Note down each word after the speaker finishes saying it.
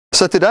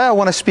So today I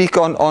want to speak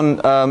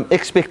on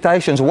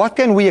expectations. What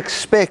can we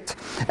expect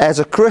as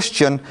a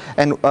Christian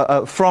and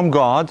from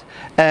God,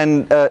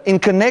 and in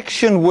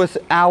connection with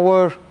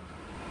our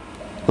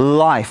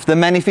life, the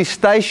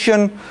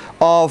manifestation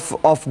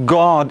of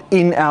God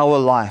in our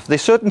life.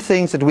 There's certain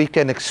things that we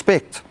can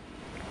expect.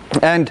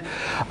 And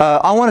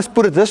I want to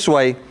put it this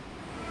way.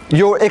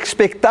 Your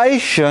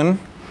expectation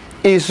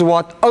is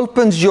what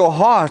opens your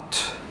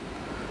heart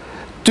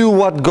to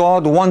what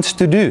God wants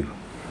to do.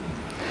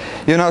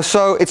 You know,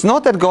 so it's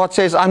not that God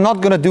says, I'm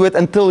not going to do it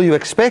until you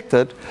expect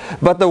it.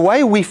 But the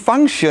way we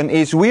function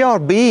is we are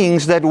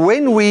beings that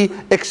when we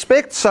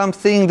expect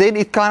something, then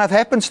it kind of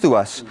happens to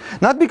us.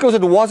 Not because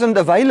it wasn't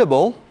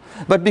available,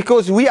 but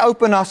because we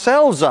open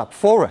ourselves up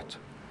for it.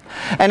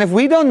 And if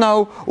we don't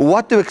know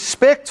what to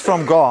expect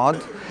from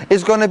God,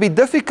 it's going to be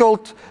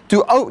difficult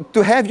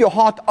to have your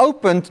heart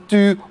opened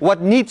to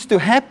what needs to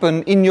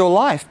happen in your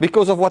life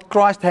because of what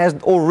Christ has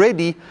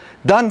already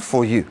done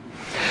for you.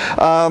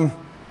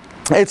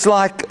 It's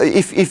like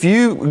if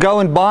you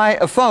go and buy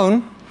a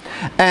phone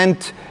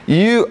and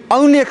you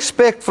only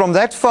expect from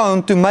that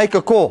phone to make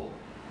a call.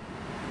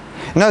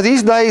 Now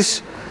these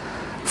days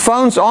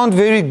phones aren't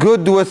very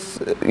good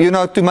with, you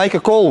know, to make a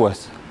call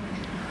with.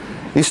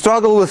 You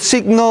struggle with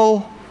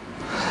signal.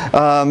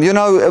 You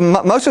know,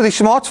 most of the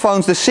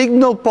smartphones, the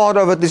signal part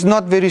of it is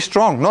not very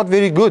strong, not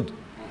very good.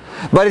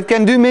 But it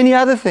can do many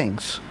other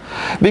things.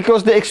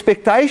 Because the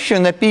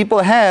expectation that people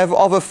have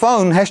of a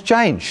phone has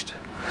changed.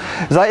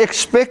 They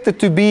expect it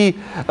to be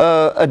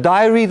a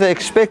diary, they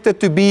expect it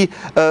to be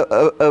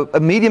a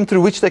medium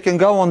through which they can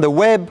go on the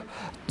web,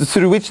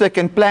 through which they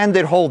can plan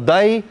their whole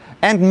day,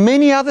 and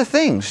many other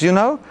things, you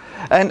know.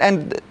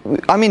 And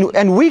I mean,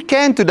 and we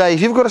can today,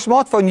 if you've got a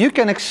smartphone, you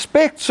can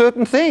expect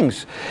certain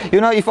things.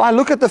 You know, if I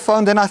look at the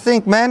phone, then I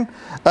think, man,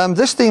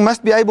 this thing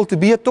must be able to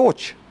be a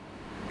torch.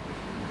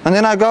 And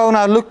then I go and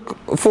I look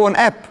for an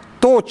app,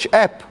 torch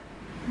app,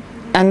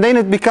 and then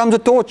it becomes a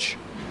torch.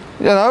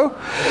 You know,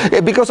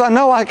 because I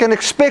know I can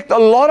expect a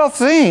lot of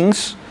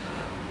things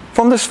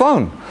from this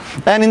phone.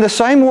 And in the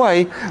same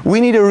way, we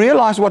need to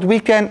realize what we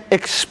can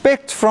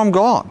expect from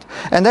God.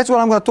 And that's what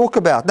I'm going to talk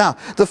about. Now,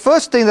 the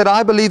first thing that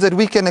I believe that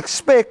we can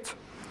expect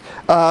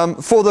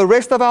for the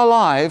rest of our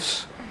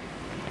lives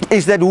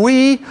is that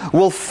we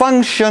will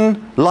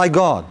function like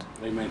God.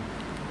 Amen.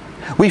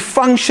 We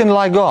function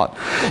like God.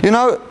 You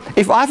know,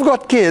 if I've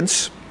got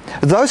kids,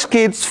 those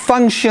kids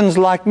functions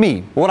like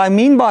me. What I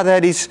mean by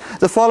that is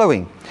the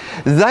following.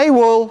 They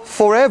will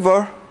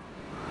forever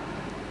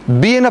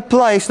be in a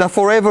place, now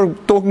forever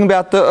talking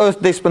about the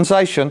earth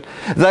dispensation,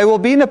 they will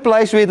be in a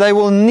place where they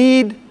will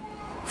need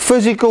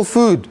physical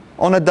food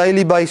on a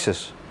daily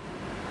basis.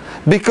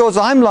 Because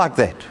I'm like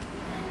that.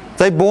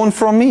 They're born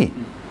from me.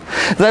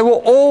 They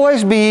will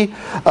always be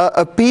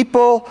a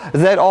people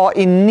that are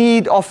in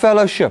need of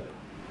fellowship.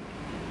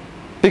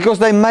 Because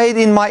they're made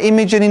in my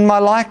image and in my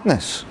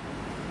likeness.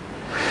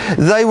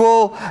 They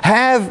will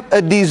have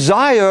a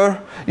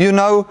desire, you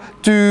know,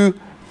 to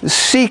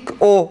seek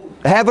or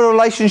have a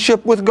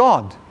relationship with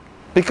God.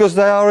 Because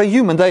they are a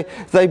human.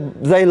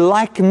 They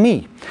like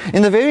me.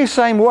 In the very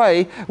same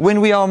way, when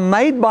we are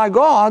made by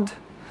God,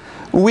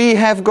 we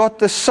have got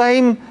the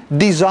same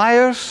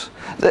desires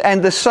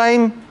and the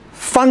same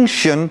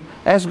function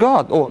as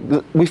God. Or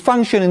we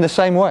function in the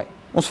same way.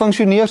 Ons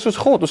functioneer soos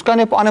God. Ons kan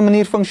nie op 'n ander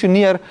manier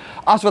functioneer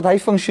as wat hy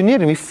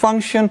functioneer. We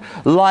function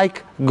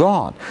like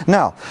God.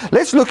 Now,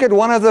 let's look at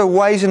one of the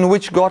ways in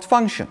which God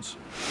functions.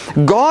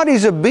 God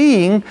is a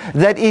being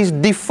that is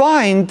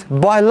defined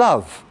by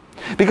love.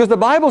 Because the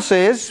Bible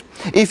says,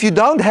 if you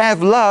don't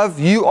have love,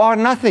 you are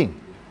nothing.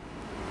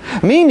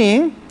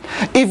 Meaning,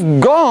 if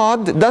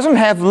God doesn't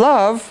have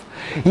love,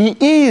 He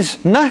is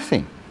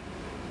nothing.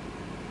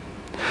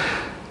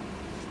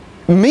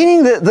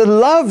 Meaning that the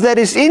love that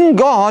is in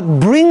God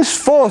brings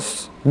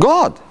forth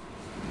God.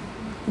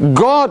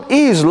 God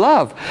is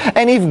love.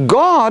 And if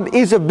God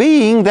is a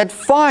being that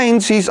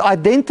finds His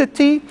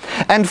identity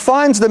and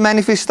finds the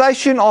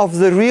manifestation of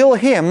the real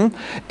Him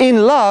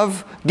in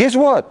love, guess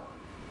what?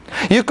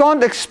 You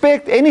can't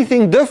expect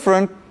anything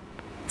different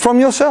from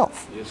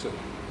yourself. Yes, sir.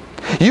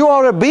 You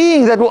are a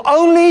being that will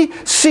only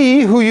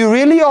see who you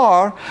really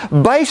are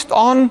based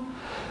on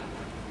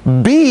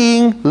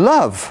being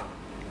love.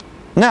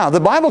 Now, the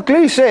Bible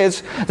clearly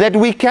says that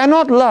we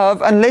cannot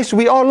love unless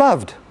we are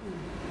loved.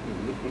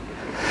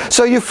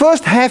 So you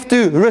first have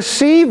to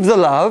receive the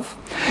love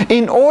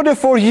in order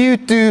for you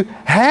to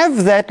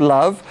have that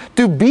love,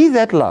 to be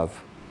that love.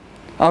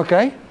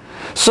 Okay?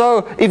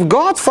 So if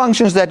God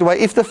functions that way,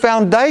 if the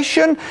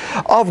foundation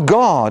of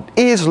God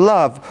is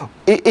love,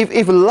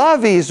 if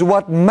love is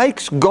what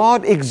makes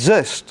God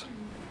exist,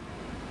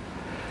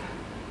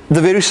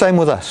 the very same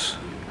with us.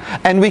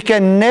 And we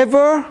can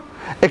never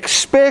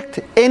expect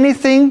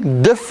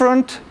anything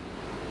different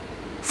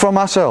from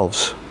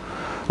ourselves.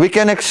 We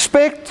can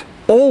expect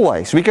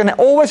always, we can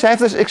always have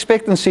this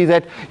expectancy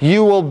that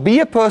you will be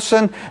a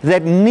person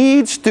that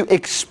needs to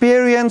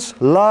experience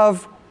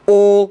love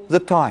all the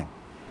time.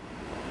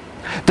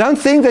 Don't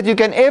think that you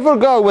can ever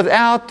go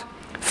without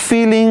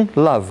feeling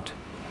loved.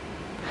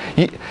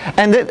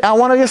 And I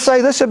want to just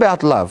say this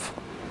about love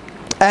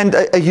and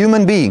a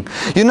human being.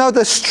 You know,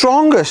 the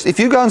strongest, if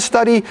you go and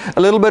study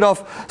a little bit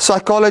of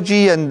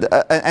psychology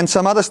and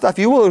some other stuff,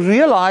 you will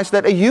realize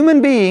that a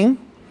human being,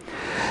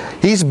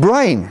 his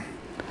brain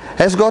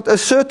has got a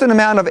certain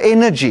amount of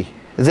energy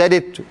that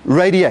it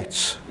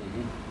radiates.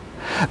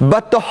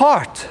 But the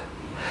heart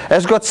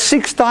has got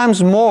 6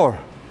 times more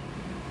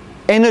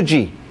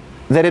energy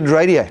that it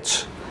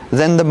radiates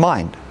than the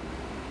mind.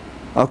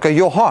 Okay,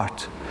 your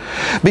heart.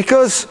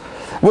 Because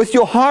with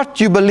your heart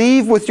you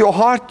believe, with your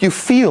heart you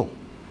feel.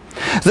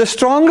 The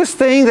strongest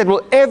thing that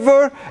will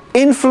ever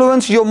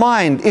influence your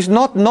mind is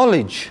not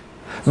knowledge,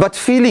 but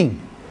feeling.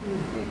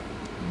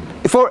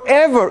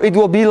 Forever it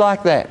will be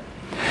like that.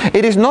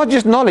 It is not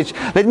just knowledge.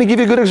 Let me give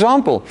you a good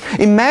example.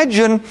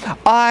 Imagine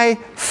I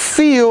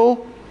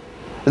feel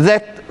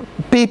that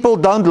people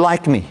don't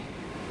like me.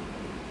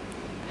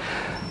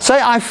 Say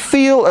I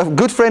feel a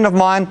good friend of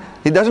mine,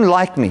 he doesn't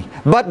like me.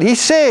 But he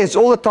says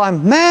all the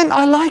time, man,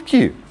 I like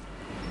you.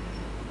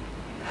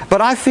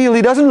 But I feel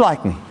he doesn't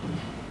like me.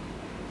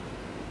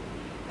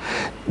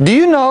 Do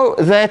you know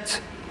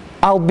that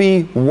I'll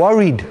be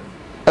worried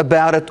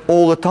about it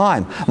all the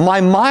time?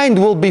 My mind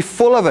will be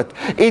full of it.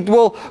 It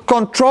will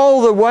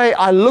control the way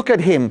I look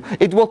at him.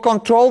 It will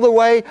control the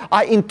way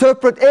I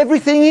interpret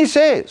everything he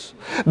says.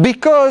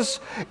 Because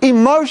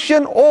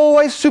emotion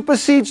always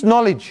supersedes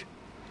knowledge.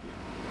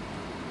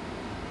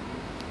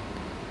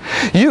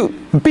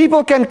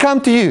 People can come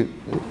to you.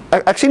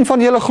 Ek sien van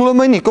julle glo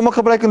my nie. Kom ek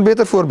gebruik 'n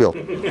beter voorbeeld.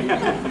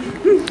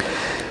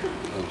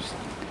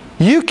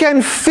 You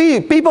can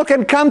feel, people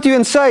can come to you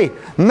and say,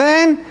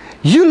 man,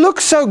 you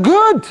look so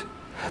good.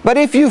 But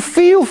if you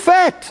feel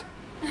fat,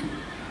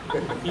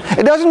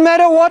 it doesn't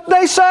matter what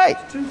they say.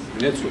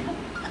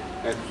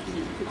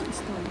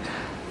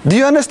 Do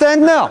you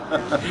understand now?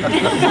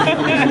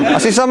 I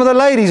see some of the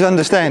ladies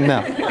understand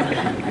now.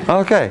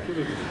 Okay.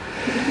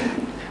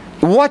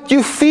 What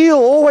you feel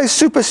always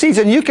supersedes,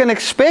 and you can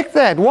expect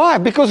that. Why?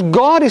 Because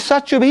God is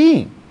such a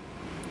being.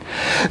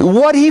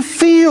 What He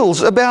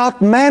feels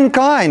about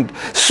mankind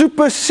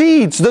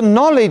supersedes the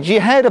knowledge He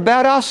had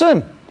about our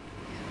sin.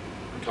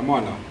 Come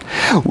on now.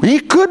 He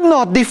could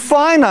not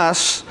define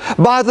us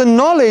by the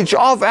knowledge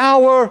of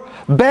our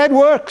bad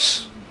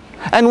works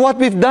and what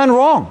we've done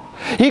wrong.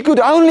 He could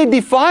only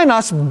define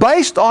us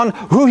based on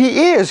who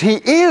He is.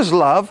 He is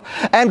love,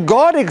 and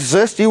God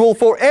exists. He will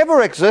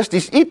forever exist.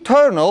 He's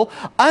eternal,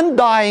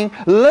 undying,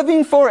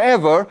 living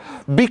forever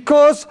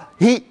because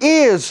He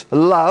is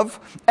love,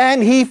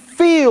 and He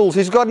feels.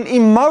 He's got an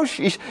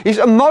emotion. He's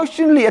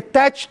emotionally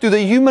attached to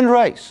the human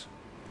race.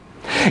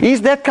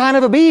 He's that kind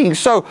of a being.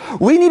 So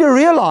we need to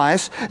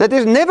realize that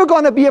there's never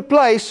going to be a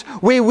place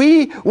where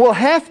we will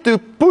have to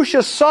push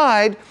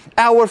aside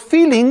our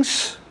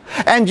feelings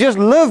and just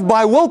live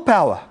by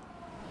willpower.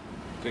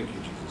 Thank you,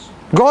 Jesus.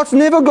 God's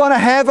never going to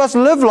have us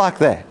live like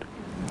that.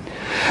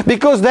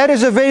 Because that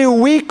is a very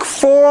weak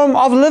form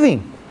of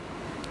living.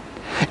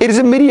 It is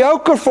a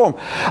mediocre form.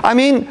 I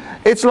mean,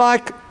 it's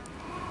like,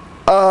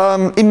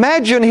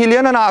 imagine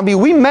Helene and I,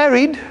 we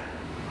married.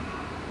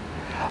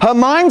 Her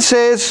mind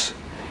says,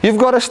 you've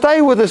got to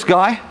stay with this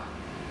guy.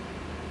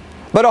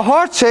 But her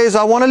heart says,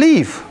 I want to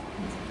leave.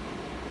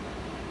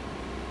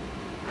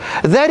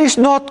 That is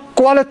not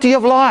quality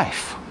of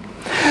life.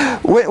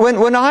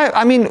 When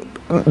I mean,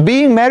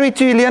 being married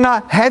to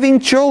Helena, having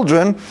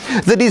children,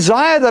 the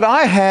desire that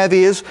I have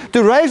is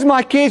to raise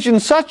my kids in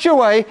such a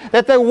way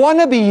that they want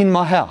to be in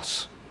my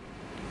house.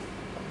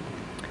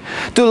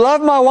 To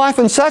love my wife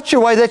in such a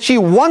way that she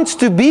wants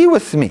to be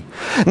with me.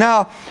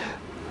 Now,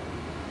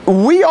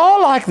 we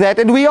are like that,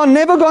 and we are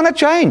never going to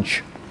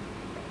change.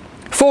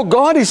 For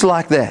God is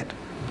like that.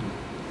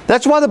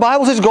 That's why the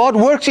Bible says God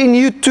works in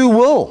you to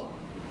will.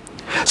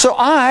 So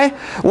I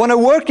want to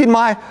work in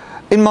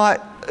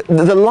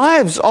the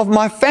lives of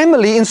my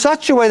family in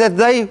such a way that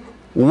they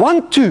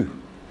want to.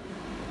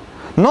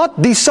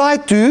 Not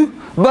decide to,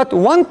 but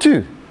want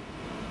to.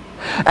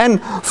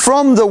 And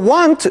from the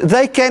want,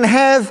 they can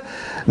have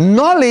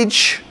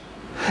knowledge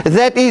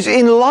that is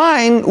in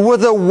line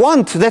with the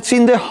want that's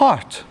in their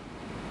heart.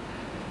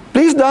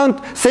 Please don't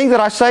think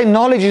that I say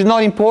knowledge is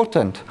not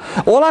important.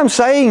 All I'm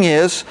saying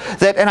is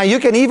that, and you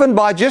can even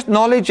by just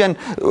knowledge and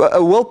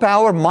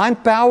willpower,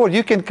 mind power,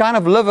 you can kind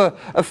of live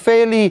a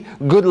fairly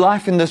good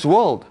life in this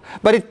world.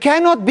 But it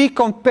cannot be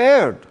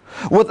compared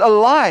with a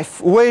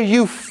life where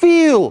you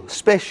feel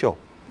special,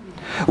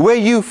 where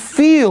you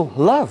feel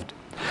loved.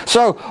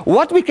 So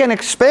what we can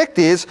expect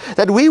is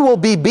that we will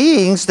be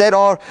beings that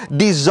are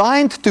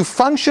designed to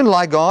function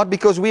like God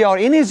because we are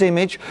in His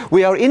image,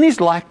 we are in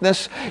His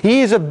likeness. He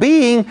is a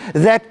being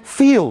that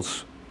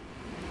feels.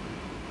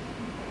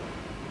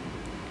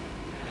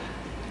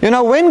 You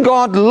know, when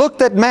God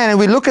looked at man, and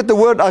we look at the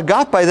word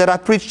agape that I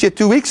preached here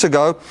 2 weeks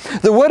ago,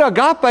 the word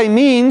agape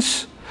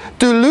means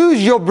to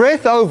lose your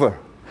breath over,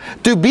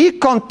 to be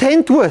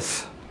content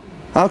with.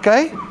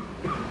 Okay?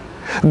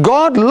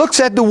 God looks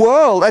at the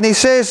world and He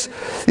says,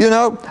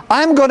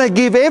 I'm going to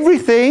give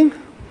everything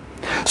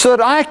so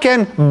that I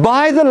can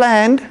buy the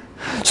land,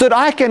 so that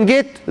I can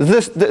get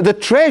the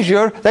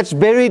treasure that's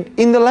buried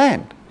in the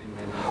land.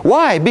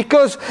 Why?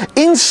 Because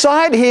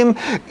inside him,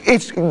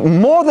 it's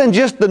more than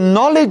just the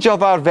knowledge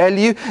of our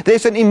value.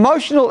 There's an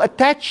emotional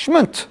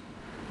attachment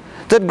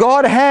that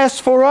God has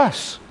for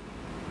us.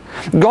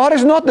 God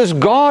is not this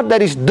God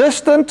that is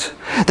distant,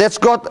 that's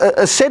got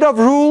a set of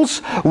rules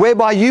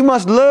whereby you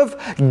must live,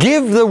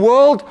 give the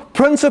world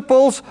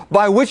principles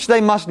by which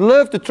they must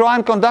live to try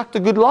and conduct a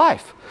good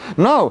life.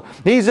 No,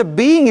 He's a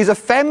being, He's a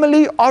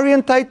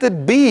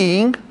family-orientated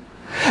being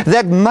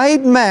that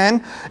made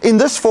man in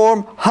this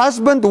form,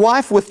 husband,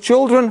 wife with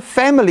children,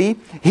 family.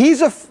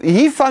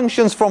 He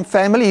functions from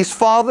family. He's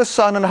Father,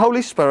 Son, and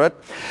Holy Spirit.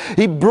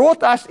 He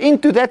brought us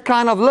into that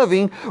kind of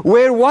living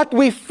where what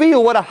we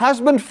feel, what a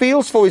husband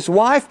feels for his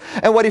wife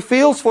and what he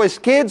feels for his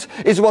kids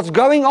is what's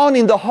going on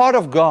in the heart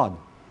of God.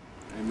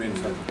 Amen.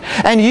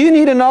 And you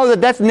need to know that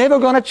that's never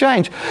going to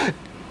change.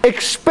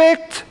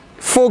 Expect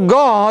for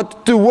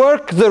God to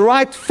work the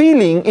right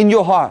feeling in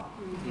your heart.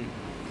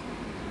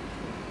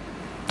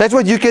 That's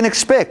what you can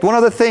expect. One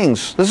of the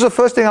things, this is the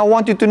first thing I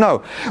want you to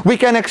know. We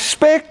can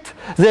expect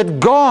that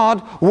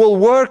God will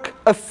work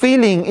a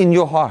feeling in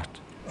your heart.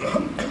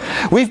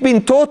 We've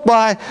been taught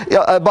by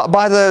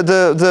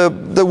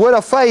the word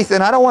of faith,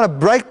 and I don't want to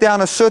break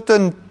down a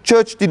certain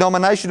church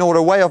denomination or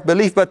a way of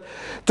belief, but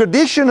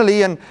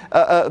traditionally and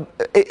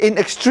in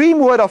extreme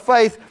word of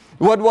faith,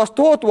 what was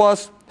taught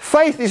was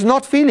faith is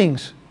not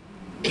feelings.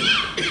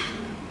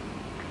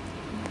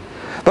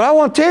 But I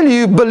want to tell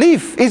you,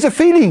 belief is a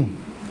feeling.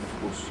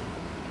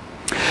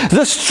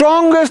 The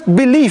strongest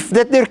belief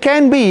that there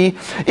can be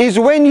is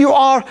when you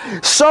are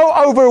so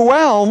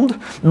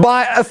overwhelmed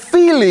by a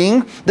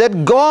feeling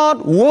that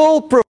God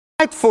will provide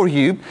for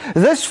you.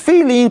 This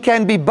feeling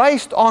can be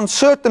based on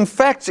certain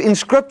facts in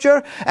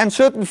Scripture and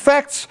certain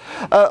facts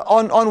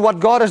on what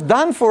God has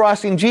done for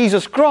us in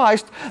Jesus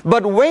Christ.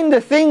 But when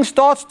the thing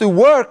starts to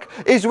work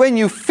is when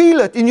you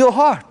feel it in your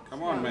heart.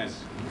 Come on, man.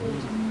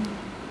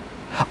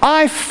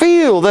 I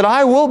feel that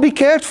I will be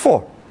cared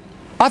for.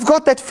 I've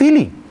got that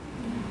feeling.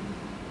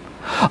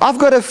 I've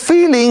got a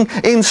feeling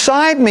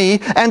inside me,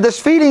 and this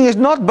feeling is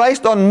not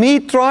based on me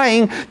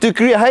trying to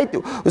create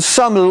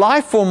some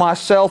life for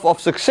myself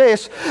of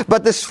success,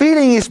 but this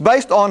feeling is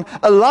based on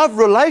a love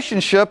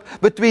relationship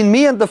between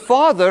me and the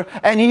Father,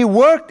 and He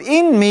worked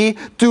in me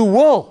to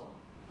will.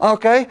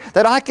 Okay?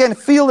 That I can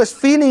feel this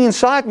feeling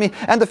inside me,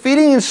 and the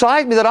feeling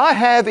inside me that I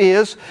have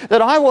is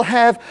that I will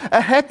have a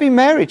happy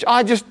marriage.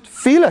 I just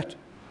feel it.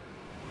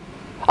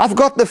 I've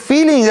got the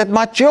feeling that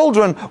my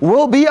children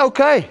will be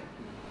okay.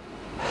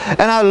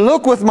 And I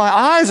look with my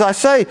eyes, I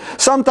say,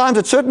 sometimes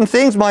at certain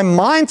things my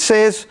mind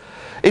says,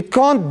 it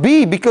can't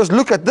be because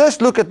look at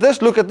this, look at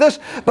this, look at this.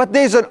 But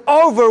there's an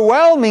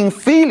overwhelming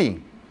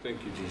feeling.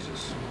 Thank you,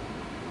 Jesus.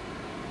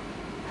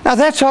 Now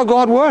that's how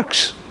God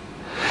works.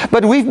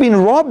 But we've been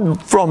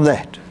robbed from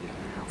that.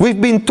 We've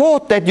been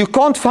taught that you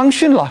can't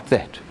function like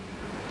that.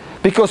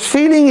 Because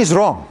feeling is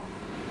wrong.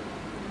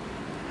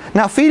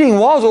 Now feeling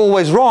was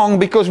always wrong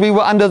because we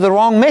were under the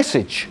wrong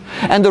message.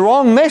 And the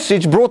wrong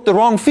message brought the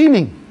wrong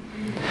feeling.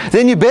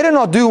 Then you better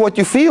not do what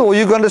you feel or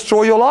you're going to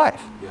destroy your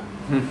life.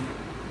 Yeah.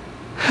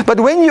 But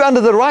when you're under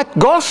the right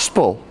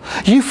gospel,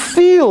 you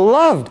feel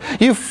loved,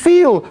 you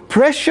feel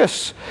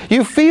precious,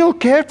 you feel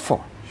cared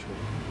for.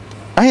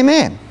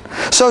 Amen.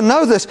 So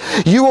know this,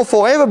 you will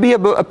forever be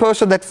a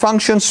person that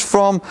functions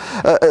from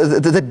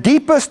the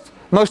deepest,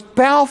 most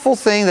powerful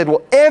thing that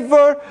will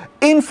ever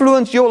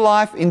influence your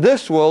life in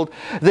this world.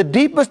 The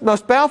deepest,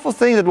 most powerful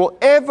thing that will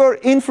ever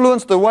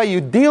influence the way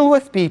you deal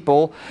with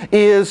people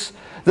is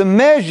the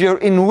measure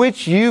in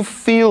which you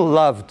feel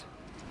loved.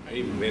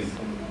 Amen.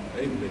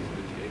 Amen.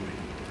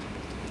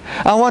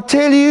 I want to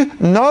tell you,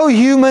 no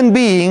human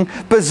being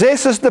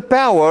possesses the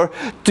power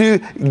to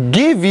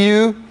give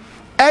you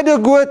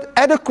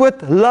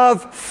adequate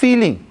love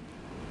feeling.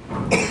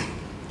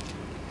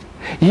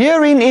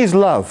 Herein is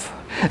love,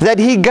 that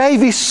He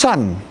gave His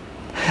Son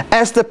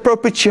as the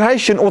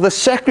propitiation or the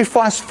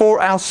sacrifice for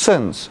our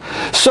sins,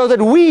 so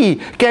that we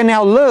can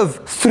now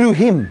live through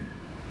Him.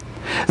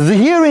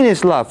 Herein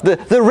is love,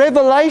 the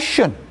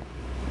revelation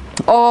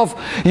of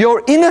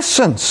your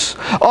innocence,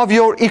 of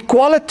your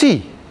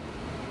equality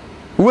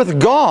with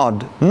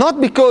God,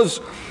 not because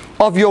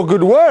of your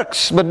good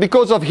works, but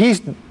because of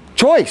His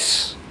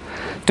choice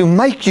to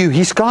make you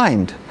His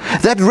kind.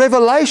 That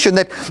revelation,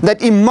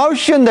 that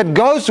emotion that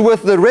goes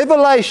with the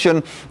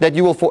revelation that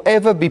you will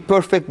forever be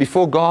perfect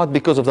before God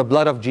because of the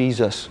blood of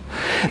Jesus.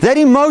 That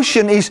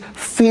emotion is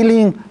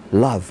feeling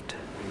loved.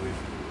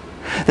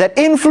 That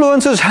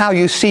influences how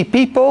you see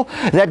people,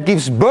 that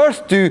gives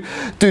birth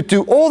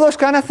to all those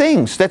kind of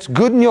things that's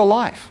good in your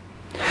life.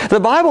 The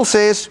Bible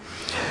says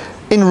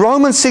in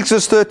Romans 6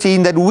 verse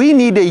 13 that we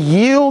need to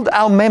yield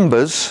our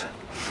members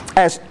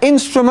as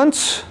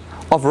instruments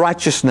of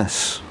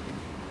righteousness.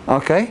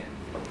 Okay?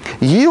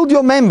 Yield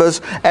your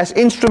members as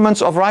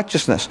instruments of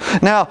righteousness.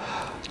 Now,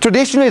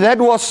 traditionally that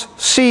was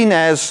seen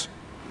as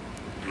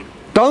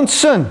don't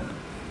sin.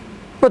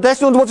 But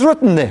that's not what's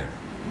written there.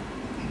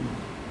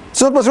 It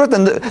It's not what's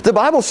written. The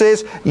Bible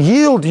says,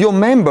 yield your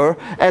member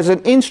as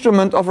an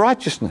instrument of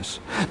righteousness.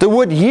 The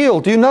word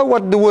yield, do you know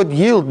what the word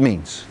yield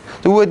means?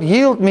 The word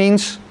yield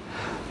means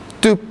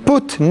to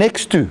put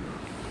next to.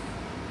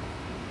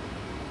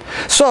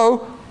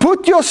 So,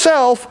 put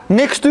yourself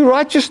next to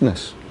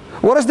righteousness.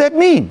 What does that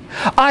mean?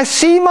 I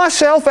see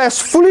myself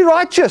as fully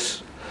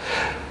righteous.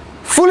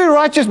 Fully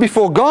righteous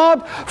before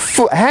God,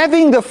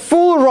 having the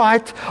full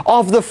right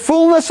of the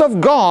fullness of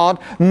God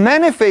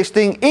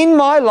manifesting in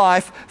my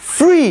life,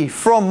 free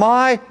from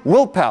my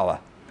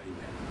willpower,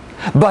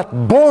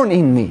 but born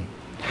in me.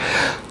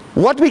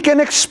 What we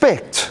can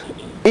expect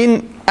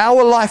in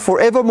our life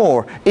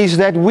forevermore is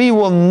that we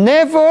will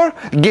never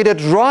get it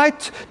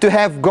right to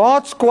have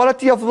God's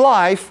quality of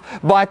life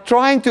by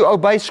trying to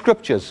obey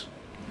Scriptures.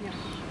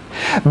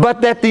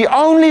 But that the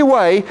only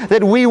way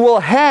that we will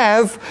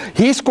have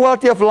His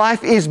quality of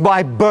life is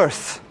by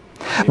birth.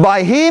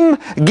 By Him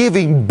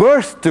giving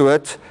birth to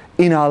it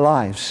in our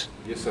lives.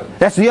 Yes, sir.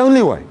 That's the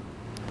only way.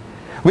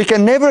 We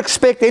can never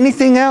expect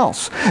anything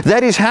else.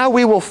 That is how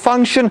we will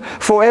function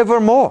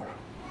forevermore.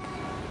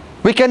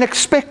 We can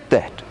expect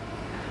that.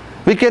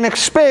 We can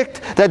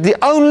expect that the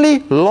only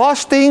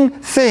lasting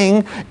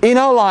thing in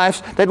our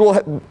lives that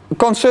will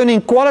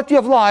concerning quality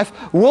of life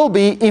will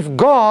be if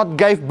God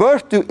gave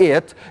birth to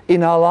it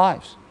in our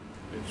lives.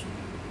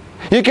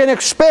 You can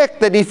expect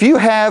that if you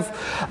have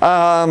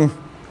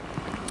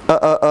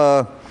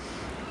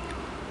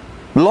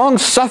long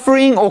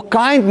suffering or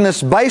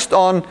kindness based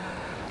on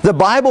the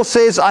Bible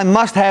says I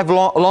must have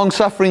long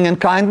suffering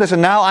and kindness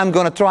and now I'm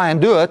going to try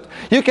and do it,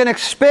 you can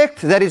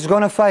expect that it's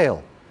going to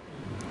fail.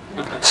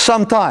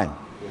 Sometime.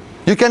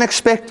 You can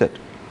expect it.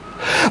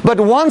 But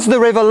once the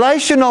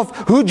revelation of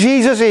who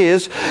Jesus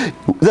is,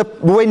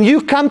 when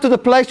you come to the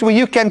place where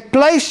you can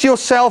place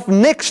yourself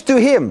next to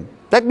Him,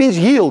 that means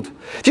yield.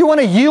 If you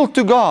want to yield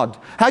to God,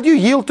 how do you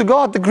yield to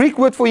God? The Greek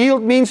word for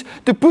yield means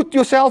to put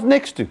yourself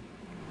next to.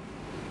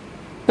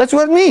 That's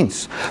what it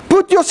means.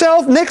 Put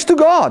yourself next to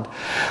God.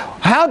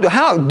 How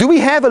do we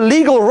have a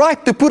legal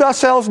right to put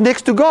ourselves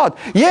next to God?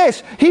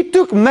 Yes, He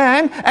took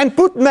man and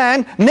put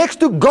man next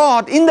to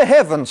God in the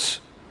heavens.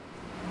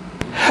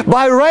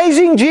 By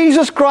raising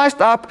Jesus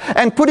Christ up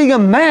and putting a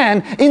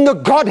man in the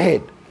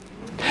Godhead.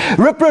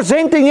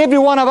 Representing every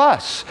one of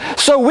us.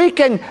 So we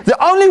can, the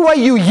only way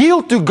you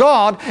yield to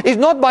God is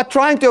not by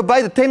trying to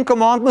obey the Ten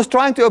Commandments,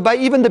 trying to obey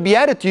even the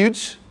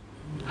Beatitudes,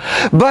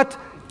 but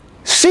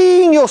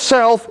seeing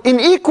yourself in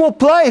equal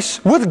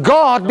place with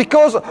God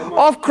because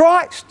of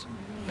Christ.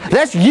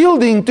 That's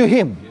yielding to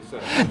Him.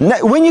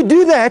 Now, when you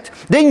do that,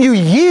 then you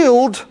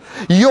yield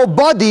your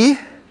body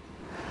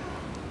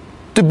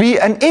to be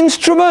an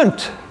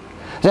instrument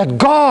that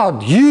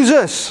God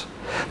uses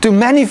to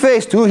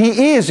manifest who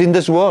He is in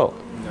this world.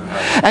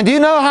 And do you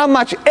know how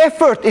much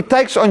effort it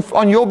takes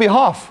on your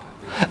behalf?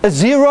 A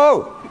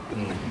zero.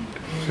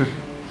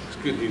 It's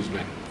good news,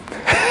 man.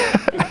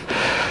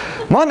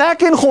 Man,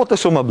 ek en God is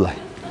sommer bly.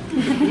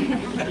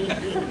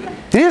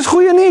 Dit is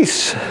goeie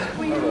nuus.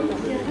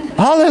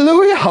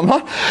 Hallelujah,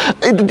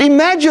 man.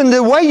 Imagine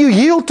the way you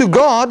yield to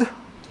God.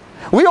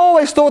 We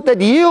always thought that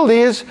yield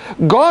is,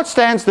 God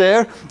stands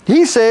there,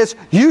 He says,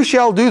 you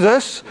shall do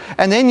this,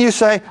 and then you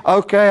say,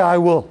 okay, I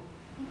will.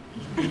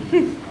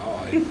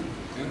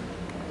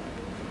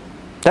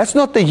 That's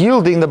not the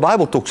yielding the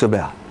Bible talks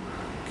about.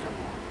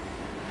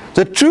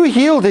 The true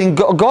yielding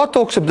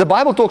the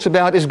Bible talks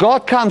about is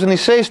God comes and He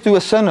says to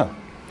a sinner,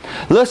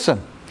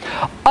 listen,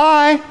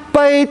 I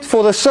paid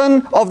for the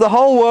sin of the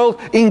whole world,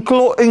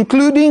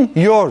 including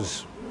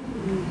yours.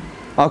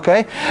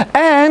 Okay?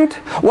 And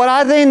what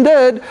I then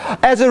did,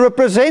 as a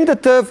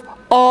representative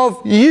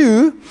of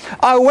you,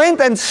 I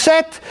went and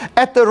sat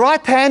at the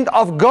right hand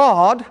of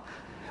God,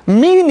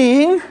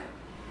 meaning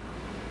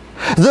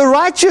the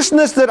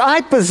righteousness that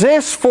I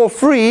possess for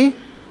free,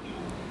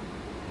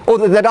 or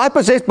that I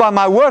possess by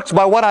my works,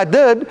 by what I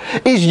did,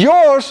 is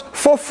yours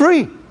for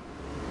free.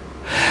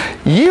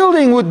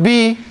 Yielding would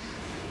be,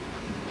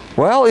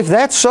 well, if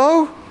that's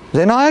so,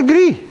 then I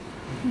agree.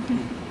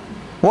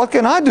 What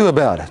can I do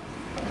about it?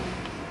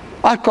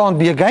 I can't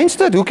be against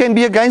it. Who can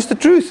be against the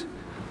truth?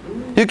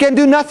 You can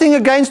do nothing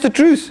against the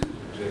truth.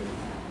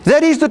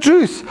 That is the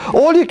truth.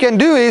 All you can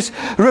do is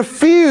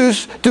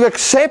refuse to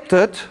accept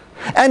it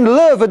and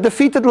live a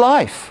defeated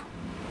life.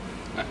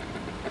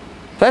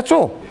 That's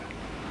all.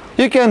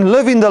 You can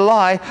live in the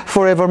lie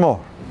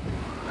forevermore.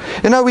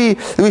 You know, we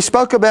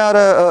spoke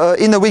about,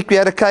 in the week we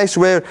had a case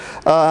where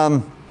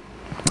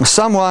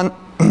someone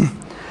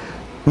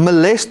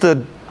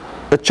molested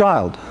a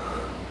child.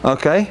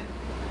 Okay?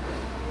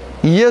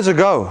 Years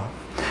ago.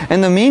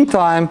 In the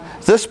meantime,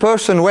 this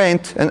person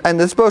went, and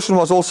this person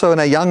was also in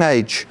a young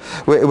age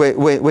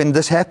when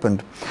this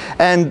happened,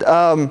 and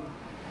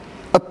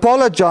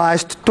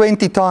apologized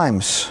 20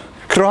 times,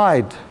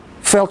 cried,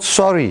 felt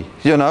sorry,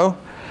 you know,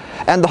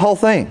 and the whole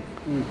thing.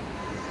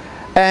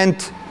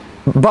 And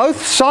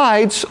both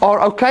sides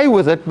are okay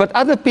with it, but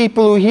other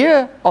people who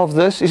hear of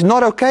this is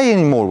not okay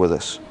anymore with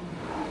this.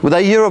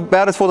 They hear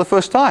about it for the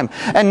first time.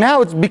 And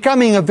now it's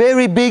becoming a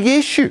very big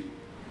issue.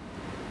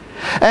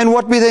 And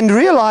what we then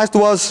realized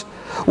was,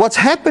 what's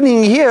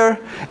happening here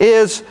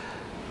is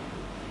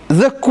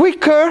the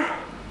quicker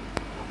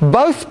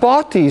both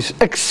parties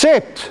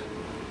accept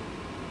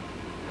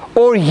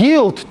or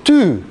yield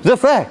to the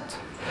fact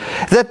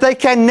that they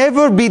can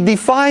never be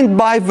defined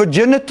by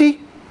virginity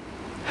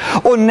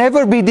or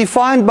never be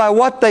defined by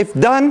what they've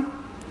done,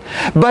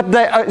 but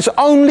there is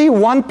only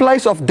one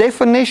place of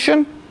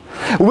definition,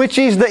 which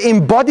is the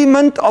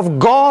embodiment of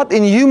God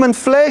in human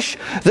flesh,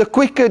 the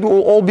quicker it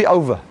will all be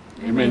over.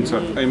 Amen, sir.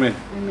 Amen.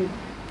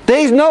 There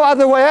is no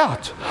other way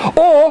out.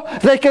 Or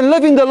they can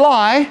live in the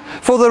lie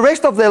for the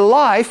rest of their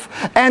life,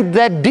 and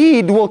that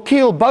deed will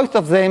kill both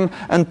of them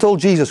until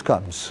Jesus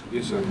comes.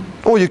 Yes, sir.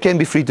 Or you can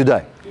be free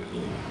today.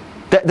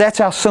 That's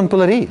how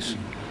simple it is.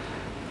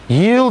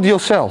 Yield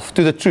yourself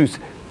to the truth.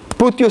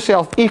 Put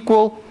yourself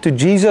equal to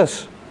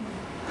Jesus.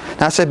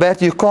 Now I say,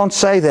 Bert, you can't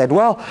say that.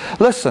 Well,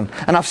 listen,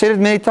 and I've said it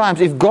many times,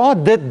 if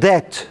God did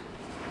that,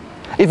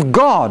 if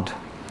God,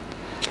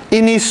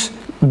 in His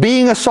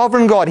being a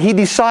sovereign God, He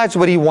decides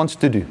what He wants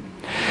to do.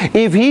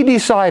 If He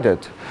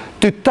decided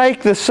to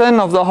take the sin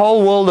of the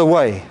whole world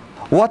away,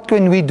 what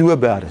can we do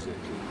about it?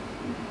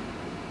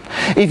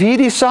 If He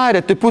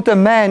decided to put a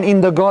man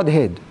in the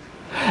Godhead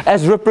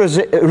as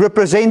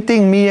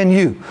representing me and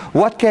you,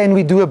 what can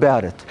we do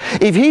about it?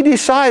 If He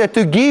decided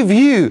to give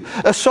you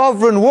a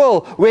sovereign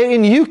will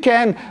wherein you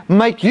can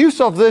make use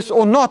of this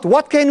or not,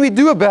 what can we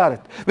do about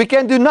it? We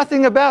can do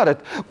nothing about it.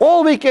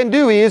 All we can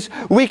do is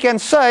we can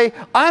say,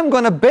 I'm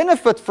going to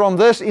benefit from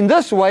this in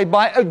this way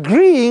by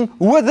agreeing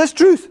with this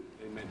truth.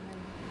 Amen.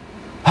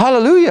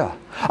 Hallelujah.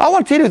 I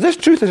want to tell you, this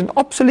truth is an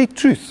obsolete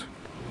truth.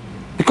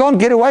 You can't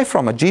get away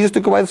from it. Jesus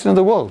took away the sin of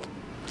the world.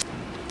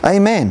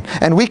 Amen.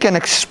 And we can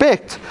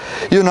expect,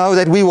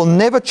 that we will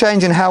never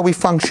change in how we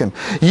function.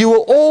 You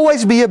will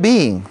always be a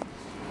being.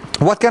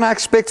 What can I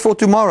expect for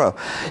tomorrow?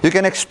 You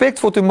can expect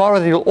for tomorrow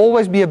that you'll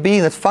always be a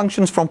being that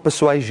functions from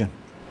persuasion.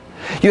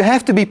 You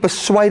have to be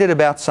persuaded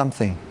about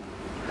something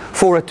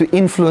for it to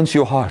influence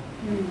your heart.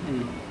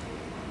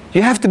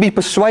 You have to be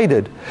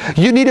persuaded.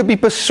 You need to be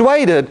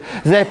persuaded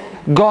that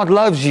God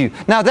loves you.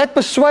 Now that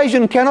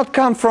persuasion cannot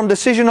come from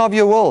decision of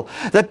your will.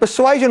 That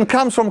persuasion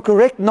comes from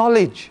correct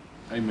knowledge.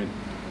 Amen.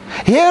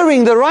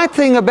 Hearing the right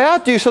thing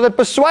about you so that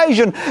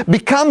persuasion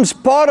becomes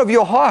part of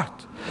your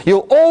heart.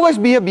 You'll always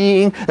be a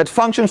being that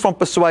functions from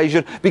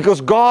persuasion because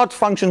God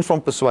functions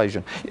from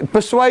persuasion.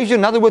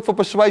 Persuasion, another word for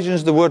persuasion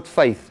is the word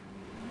faith.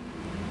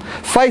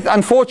 Faith,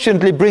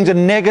 unfortunately, brings a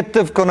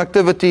negative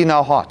connectivity in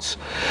our hearts.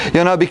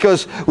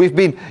 Because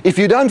if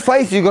you don't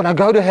faith, you're going to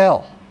go to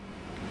hell.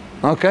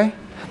 Okay?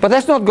 But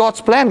that's not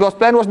God's plan. God's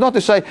plan was not to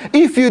say,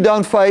 if you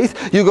don't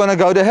faith, you're going to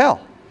go to hell.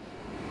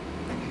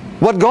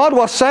 What God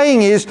was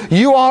saying is,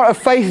 you are a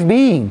faith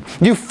being.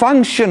 You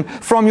function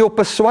from your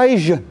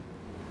persuasion.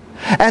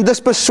 And this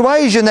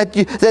persuasion that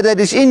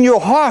is in your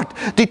heart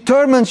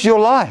determines your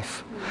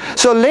life.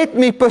 So let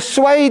me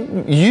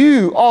persuade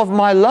you of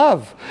my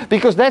love.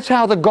 Because that's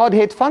how the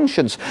Godhead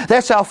functions.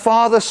 That's how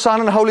Father,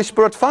 Son, and Holy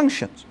Spirit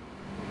functions.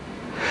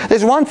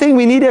 There's one thing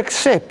we need to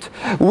accept.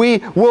 We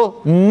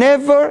will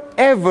never,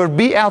 ever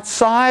be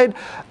outside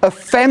a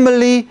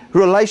family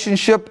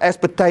relationship as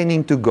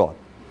pertaining to God.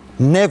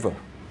 Never.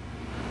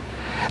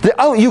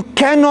 You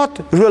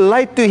cannot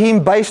relate to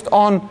Him based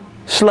on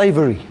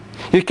slavery.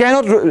 You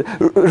cannot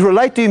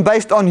relate to Him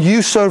based on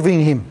you serving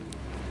Him.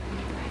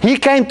 He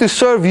came to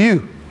serve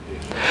you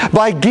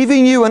by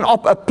giving you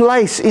a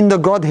place in the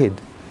Godhead,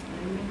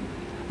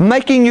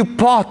 making you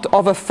part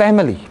of a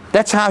family.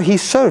 That's how He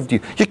served you.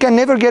 You can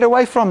never get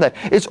away from that.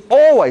 It's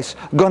always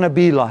going to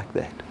be like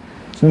that.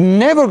 It's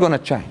never going to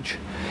change.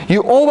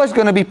 You're always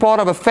going to be part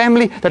of a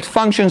family that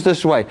functions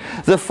this way.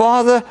 The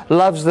father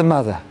loves the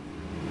mother.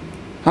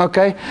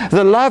 Okay?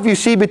 The love you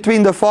see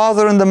between the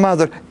father and the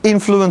mother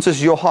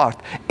influences your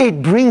heart.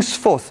 It brings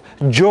forth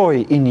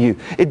joy in you.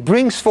 It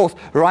brings forth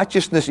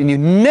righteousness in you.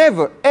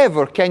 Never,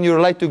 ever can you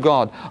relate to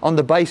God on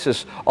the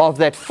basis of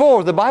that.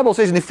 For the Bible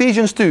says in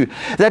Ephesians 2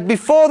 that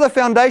before the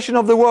foundation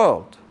of the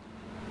world,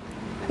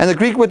 and the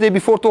Greek word there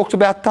before talks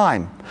about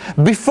time.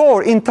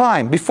 Before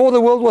the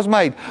world was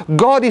made,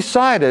 God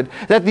decided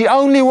that the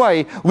only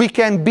way we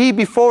can be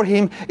before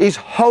Him is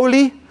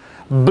holy,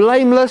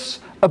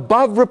 blameless,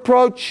 above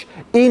reproach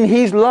in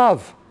His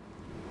love.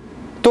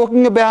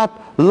 Talking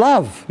about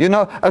love,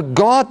 a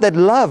God that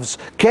loves,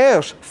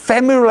 cares,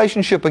 family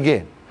relationship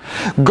again.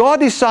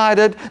 God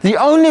decided the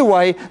only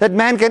way that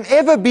man can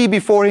ever be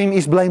before Him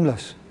is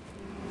blameless.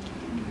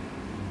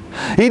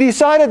 He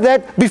decided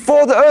that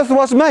before the earth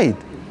was made.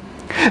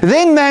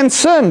 Then man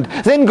sinned.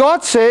 Then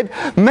God said,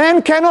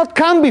 man cannot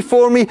come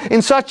before me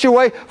in such a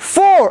way,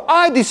 for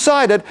I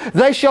decided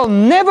they shall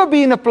never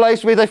be in a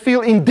place where they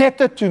feel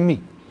indebted to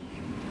me.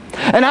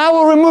 And I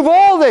will remove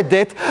all their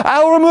debt,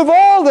 I will remove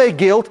all their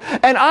guilt,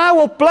 and I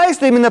will place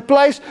them in a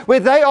place where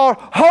they are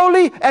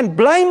holy and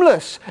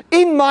blameless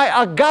in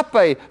my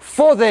agape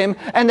for them.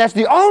 And that's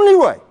the only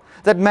way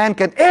that man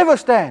can ever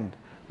stand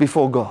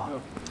before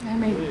God.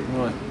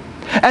 Amen.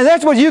 And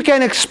that's what you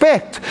can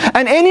expect.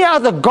 And any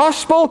other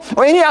gospel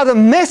or any other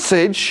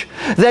message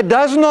that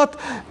does not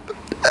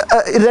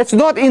that's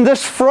not in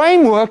this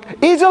framework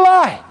is a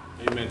lie.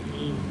 Amen.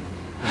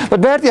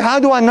 But Bertie, how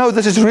do I know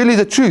this is really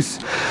the truth?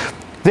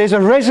 There's a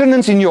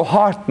resonance in your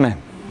heart,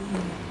 man.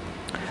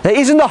 There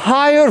isn't a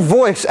higher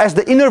voice as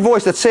the inner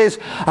voice that says,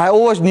 I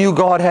always knew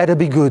God had to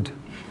be good.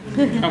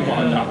 Come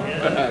on now.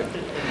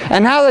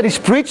 And now that He's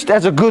preached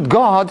as a good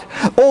God,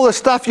 all the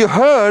stuff you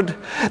heard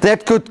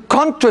that could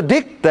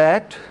contradict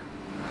that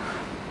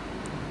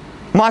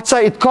might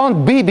say it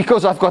can't be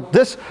because I've got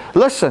this.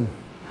 Listen,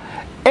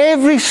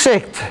 every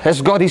sect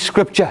has got His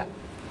scripture.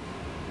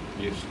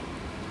 Yes.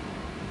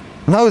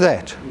 Know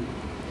that.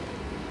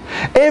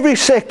 Every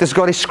sect has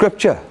got His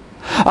scripture.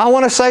 I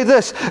want to say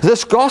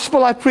this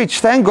gospel I preach,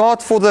 thank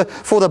God for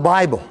the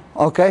Bible,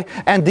 okay,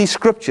 and these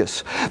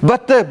scriptures.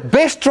 But the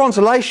best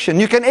translation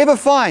you can ever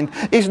find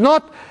is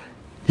not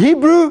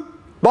Hebrew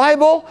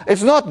Bible,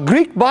 it's not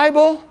Greek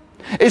Bible,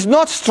 it's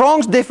not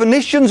Strong's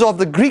definitions of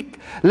the Greek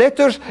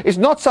letters, it's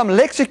not some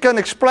lexicon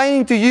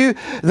explaining to you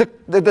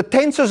the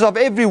tenses of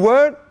every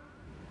word.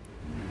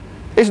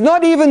 It's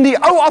not even the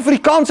Ou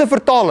Afrikaanse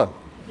vertaling.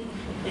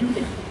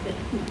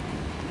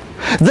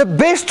 The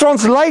best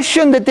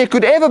translation that there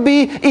could ever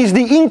be is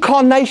the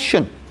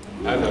incarnation.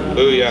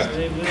 Hallelujah.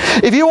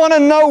 If you want to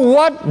know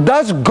what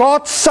does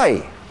God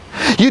say,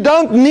 you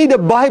don't need a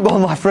Bible,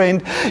 my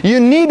friend. You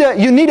need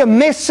a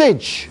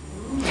message.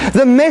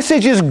 The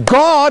message is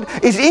God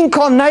is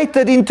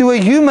incarnated into a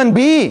human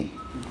being.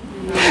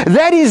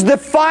 That is the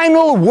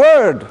final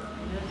word.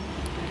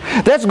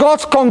 That's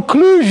God's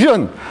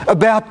conclusion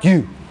about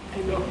you.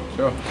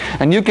 Sure.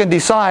 And you can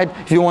decide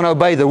if you want to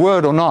obey the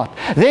word or not.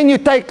 Then you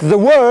take the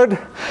word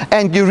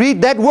and you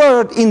read that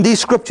word in these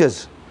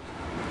scriptures.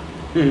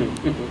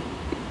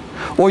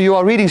 Or you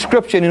are reading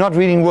scripture and you're not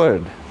reading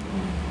word.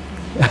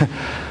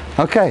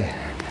 Okay,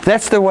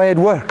 that's the way it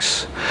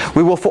works.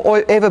 We will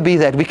forever be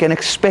that. We can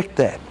expect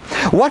that.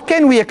 What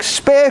can we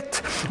expect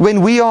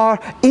when we are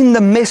in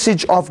the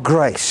message of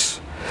grace?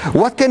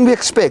 What can we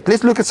expect?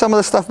 Let's look at some of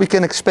the stuff we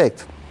can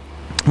expect.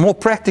 More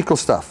practical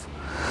stuff.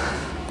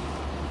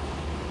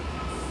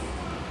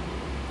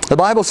 The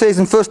Bible says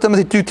in 1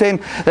 Timothy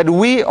 2:10 that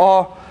we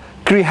are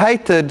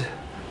created,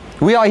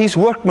 we are His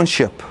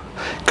workmanship,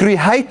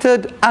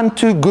 created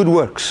unto good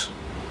works,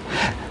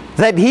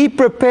 that He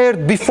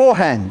prepared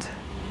beforehand,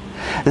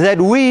 that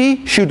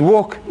we should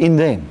walk in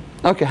them.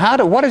 Okay,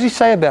 what does He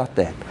say about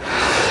that?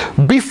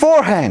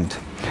 Beforehand,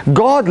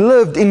 God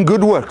lived in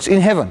good works in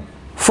heaven,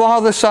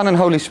 Father, Son, and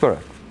Holy Spirit.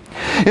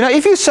 You know,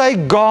 if you say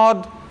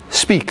God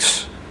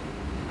speaks,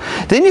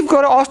 then you've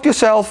got to ask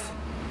yourself,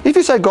 if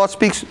you say God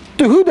speaks,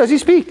 to who does He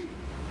speak?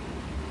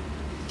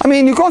 I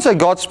mean, you can't say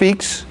God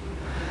speaks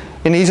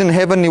and He's in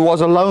heaven, He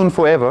was alone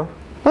forever.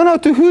 No,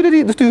 to who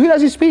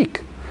does He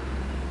speak?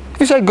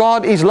 If you say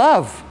God is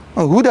love,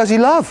 well, who does He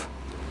love?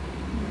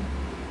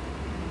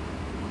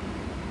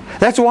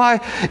 That's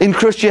why in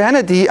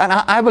Christianity, and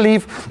I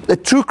believe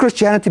that true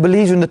Christianity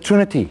believes in the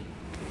Trinity.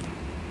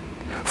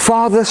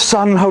 Father,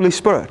 Son, Holy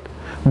Spirit.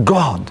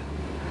 God.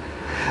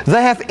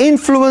 They have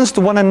influenced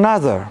one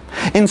another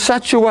in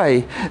such a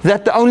way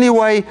that the only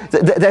way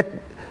that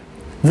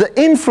the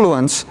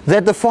influence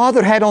that the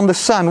Father had on the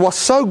Son was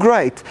so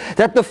great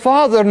that the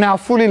Father now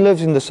fully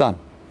lives in the Son.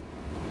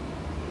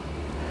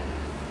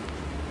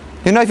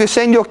 You know, if you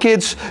send your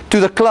kids to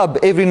the club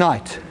every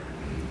night,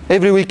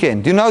 every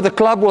weekend, you know the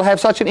club will have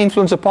such an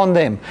influence upon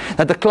them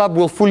that the club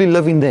will fully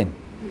live in them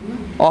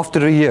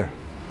after a year.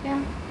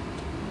 Yeah.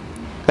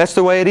 That's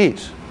the way it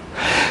is.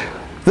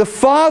 The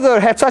Father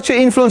had such an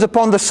influence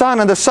upon the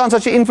Son, and the Son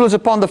such an influence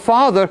upon the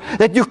Father,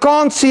 that you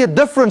can't see a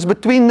difference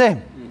between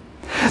them.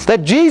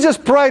 That Jesus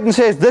prayed and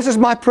says, this is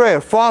my prayer,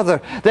 Father,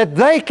 that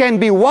they can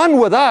be one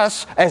with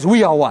us as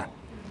we are one.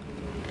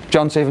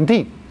 John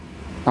 17.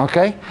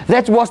 Okay?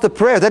 That was the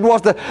prayer. That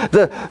was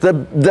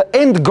the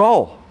end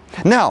goal.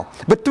 Now,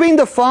 between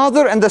the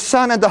Father and the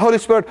Son and the Holy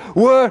Spirit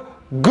were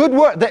good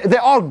works.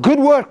 There are good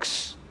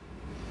works.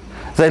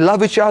 They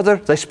love each other.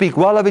 They speak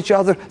well of each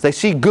other. They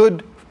see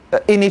good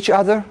in each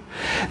other.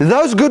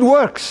 Those good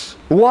works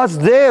was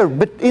there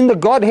but in the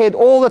Godhead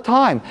all the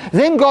time.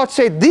 Then God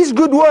said, these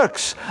good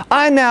works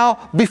I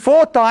now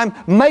before time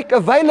make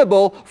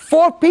available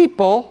for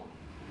people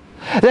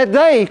that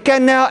they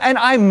can now, and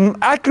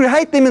I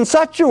create them in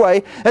such a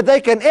way that they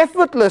can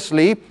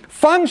effortlessly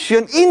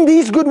function in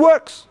these good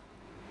works.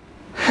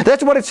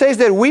 That's what it says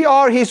there. We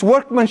are His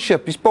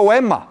workmanship, His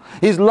poema,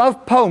 His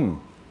love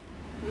poem.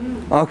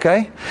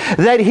 Okay?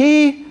 That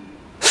He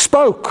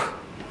spoke,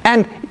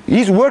 and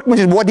His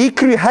workmanship, what He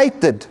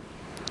created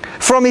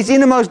from His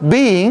innermost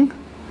being,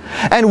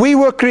 and we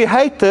were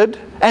created,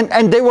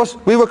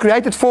 we were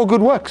created for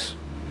good works.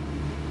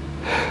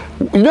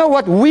 You know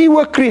what? We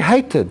were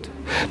created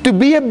to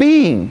be a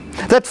being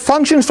that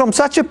functions from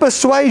such a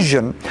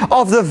persuasion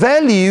of the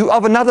value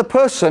of another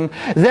person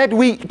that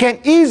we can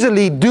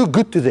easily do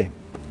good to them.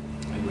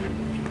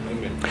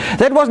 Amen.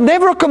 That was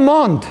never a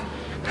command.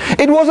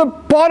 It was a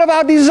part of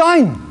our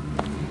design.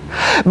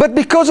 But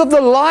because of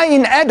the lie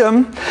in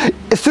Adam,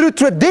 through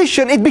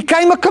tradition, it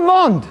became a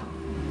command.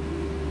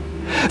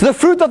 The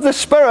fruit of the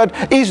Spirit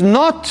is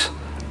not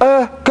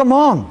a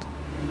command.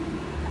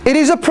 It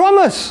is a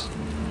promise.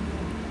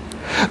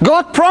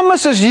 God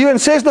promises you and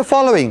says the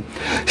following: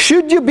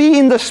 should you be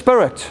in the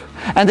Spirit?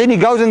 And then he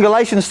goes in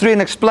Galatians 3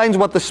 and explains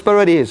what the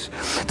Spirit is.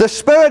 The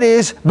Spirit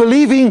is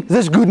believing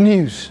this good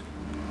news.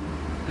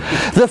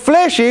 The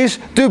flesh is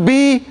to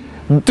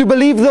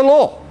believe the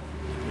law.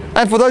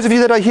 And for those of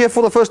you that are here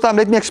for the first time,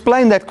 let me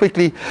explain that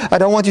quickly. I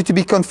don't want you to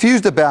be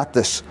confused about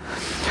this.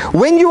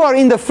 When you are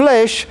in the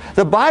flesh,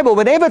 the Bible,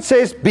 whenever it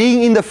says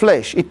being in the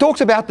flesh, it talks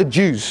about the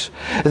Jews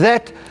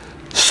that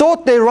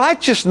sought their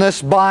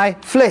righteousness by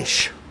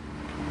flesh.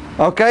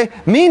 Okay?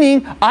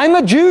 Meaning, I'm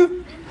a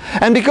Jew,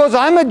 and because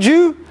I'm a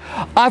Jew,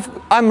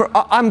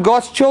 I'm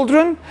God's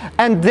children,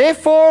 and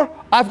therefore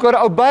I've got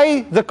to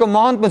obey the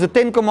commandments, the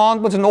 10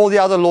 commandments and all the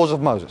other laws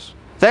of Moses.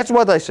 That's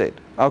what they said.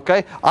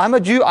 Okay? I'm a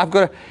Jew,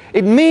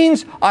 it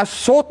means I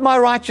sought my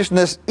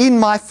righteousness in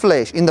my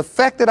flesh, in the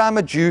fact that I'm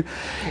a Jew.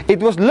 It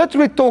was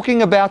literally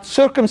talking about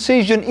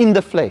circumcision in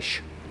the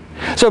flesh.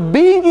 So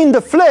being in the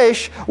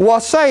flesh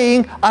was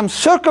saying I'm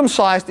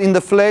circumcised in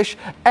the flesh,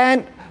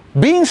 and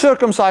being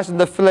circumcised in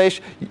the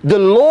flesh, the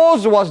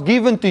laws was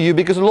given to you,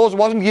 because the laws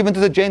wasn't given to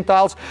the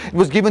Gentiles, it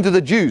was given to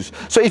the Jews.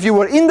 So if you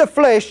were in the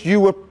flesh, you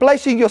were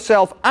placing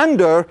yourself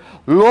under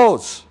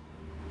laws.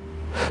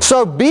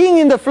 So being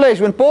in the flesh,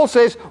 when Paul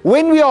says,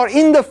 when we are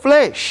in the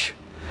flesh,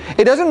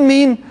 it doesn't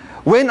mean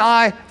when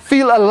I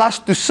feel a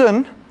lust to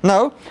sin.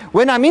 No,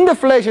 when I'm in the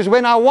flesh is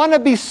when I want to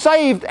be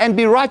saved and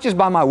be righteous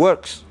by my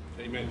works.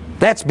 Amen.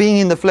 That's being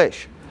in the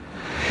flesh.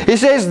 He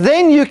says,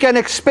 then you can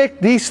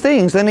expect these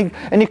things. And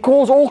he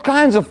calls all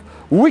kinds of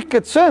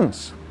wicked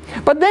sins.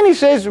 But then he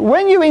says,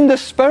 when you're in the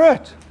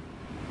Spirit,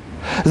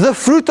 the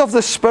fruit of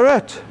the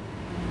Spirit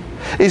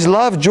is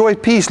love, joy,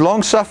 peace,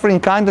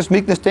 long-suffering, kindness,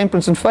 meekness,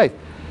 temperance, and faith.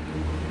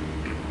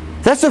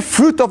 That's the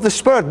fruit of the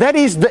Spirit. That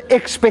is the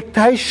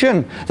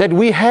expectation that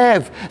we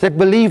have that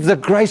believe the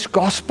grace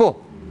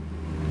gospel.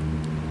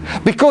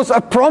 Because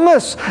a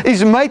promise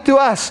is made to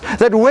us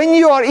that when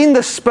you are in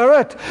the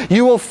Spirit,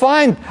 you will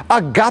find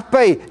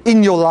agape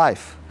in your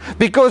life.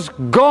 Because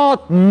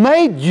God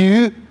made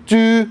you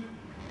to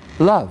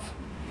love.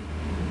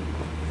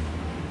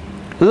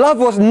 Love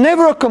was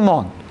never a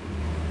command.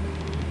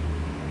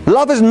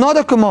 Love is not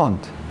a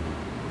command.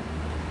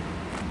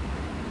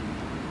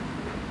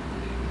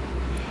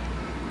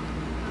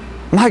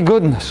 My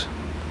goodness.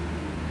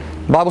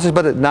 The Bible says,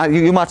 but now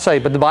you might say,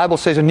 but the Bible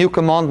says, a new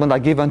commandment I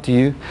give unto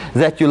you,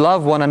 that you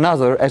love one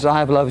another as I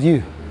have loved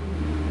you.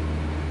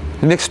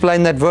 Let me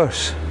explain that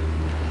verse.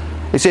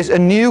 It says, a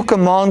new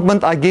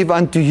commandment I give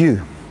unto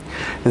you,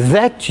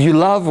 that you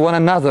love one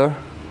another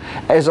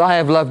as I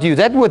have loved you.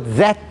 That word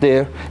 "that"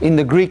 there in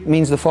the Greek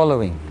means the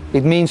following.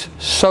 It means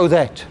so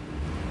that.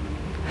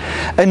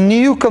 A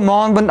new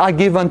commandment I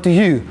give unto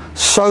you,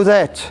 so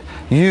that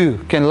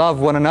you can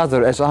love one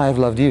another as I have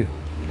loved you.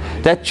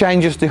 That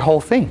changes the whole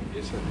thing.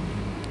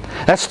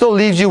 That still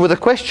leaves you with a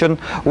question,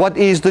 what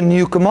is the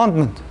new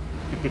commandment?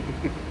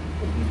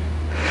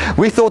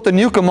 We thought the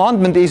new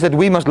commandment is that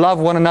we must love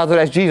one another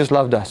as Jesus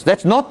loved us.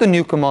 That's not the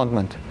new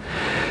commandment.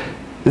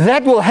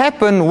 That will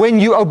happen when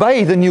you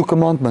obey the new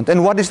commandment.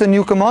 And what is the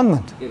new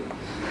commandment?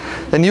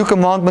 The new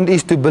commandment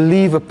is to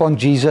believe upon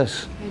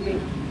Jesus.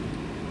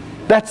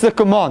 That's the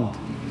command.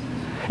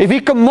 If He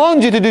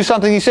commands you to do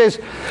something, He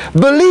says,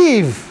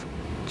 believe.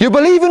 You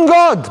believe in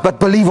God, but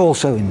believe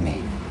also in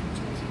me.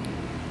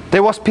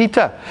 There was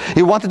Peter.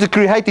 He wanted to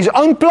create his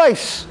own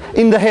place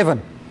in the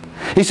heaven.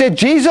 He said,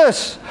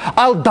 Jesus,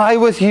 I'll die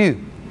with you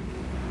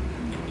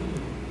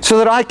so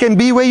that I can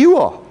be where you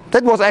are.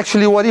 That was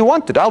actually what he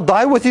wanted. I'll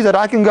die with you that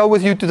I can go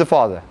with you to the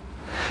Father.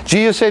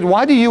 Jesus said,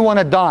 why do you want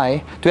to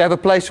die to have a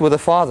place with the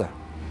Father?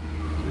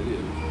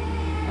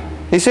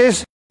 He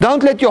says,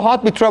 don't let your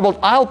heart be troubled.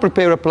 I'll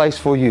prepare a place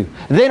for you.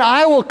 Then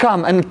I will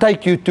come and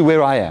take you to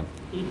where I am.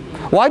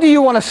 Why do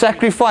you want to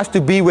sacrifice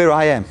to be where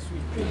I am?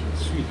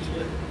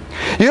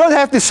 You don't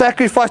have to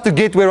sacrifice to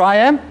get where I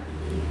am.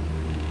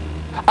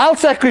 I'll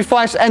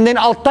sacrifice and then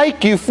I'll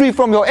take you free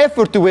from your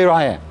effort to where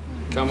I am.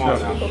 Come on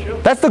now.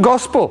 That's the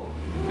gospel.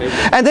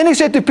 And then he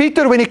said to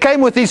Peter, when he came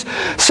with his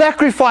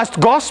sacrificed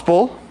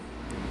gospel,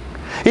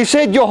 he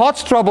said, your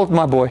heart's troubled,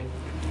 my boy.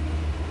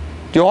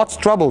 Your heart's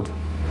troubled.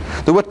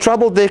 The word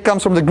troubled there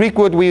comes from the Greek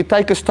word where you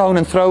take a stone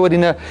and throw it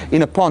in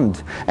a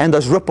pond, and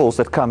those ripples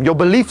that come. Your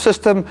belief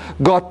system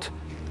got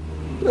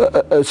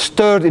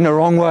stirred in the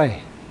wrong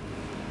way.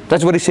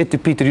 That's what he said to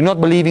Peter. You're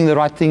not believing the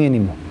right thing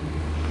anymore.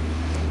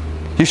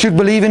 You should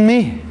believe in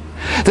me.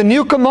 The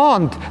new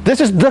command, this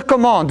is the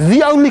command,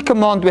 the only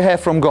command we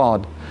have from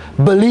God.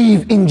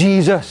 Believe in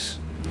Jesus.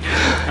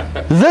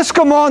 This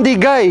command He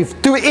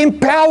gave to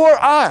empower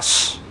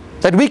us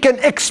that we can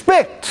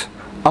expect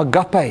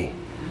agape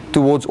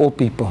towards all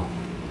people.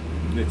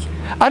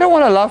 I don't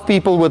want to love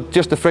people with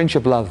just a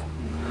friendship love.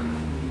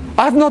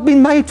 I've not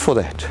been made for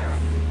that.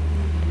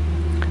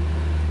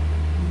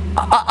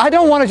 I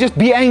don't want to just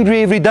be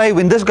angry every day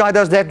when this guy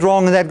does that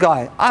wrong and that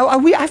guy.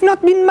 I've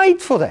not been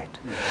made for that.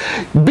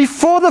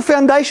 Before the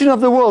foundation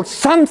of the world,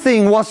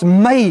 something was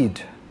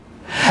made.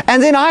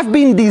 And then I've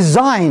been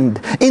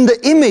designed in the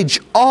image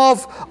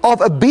of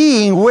a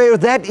being where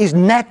that is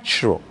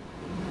natural.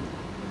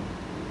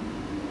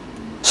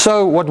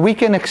 So what we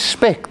can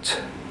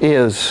expect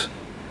is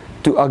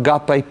to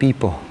agape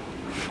people.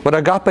 What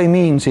agape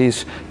means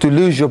is to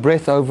lose your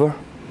breath over,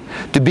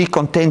 to be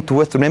content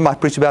with. Remember I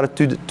preached about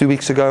it two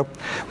weeks ago.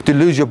 To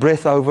lose your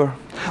breath over.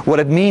 What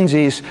it means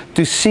is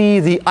to see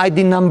the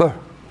ID number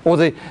or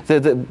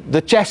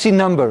the chassis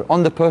number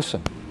on the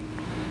person.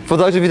 For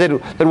those of you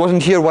that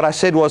wasn't here, what I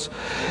said was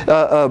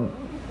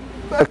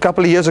a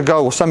couple of years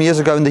ago or some years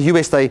ago in the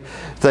US,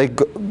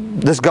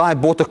 this guy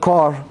bought a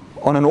car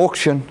on an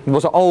auction. It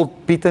was an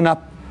old beaten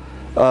up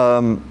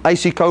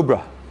AC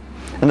Cobra.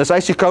 And this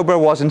AC Cobra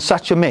was in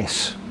such a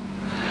mess.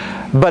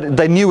 But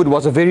they knew it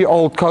was a very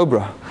old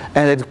Cobra.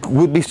 And it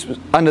would be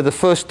under the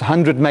first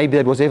 100 maybe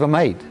that was ever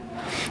made.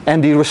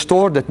 And he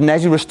restored it. And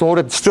as he restored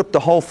it, stripped the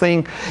whole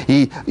thing,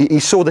 he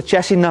saw the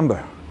chassis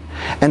number.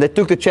 And they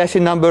took the chassis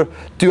number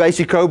to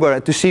AC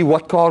Cobra to see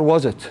what car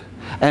was it.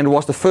 And it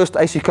was the first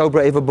AC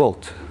Cobra ever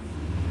built.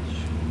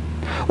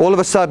 All of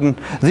a sudden,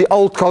 the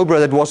old Cobra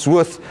that was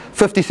worth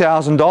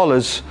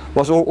 $50,000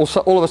 was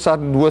all of a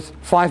sudden worth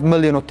 $5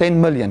 million or $10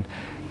 million.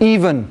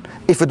 Even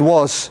if it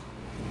was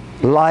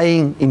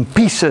lying in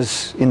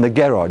pieces in the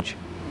garage.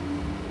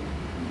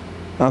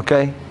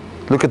 Okay?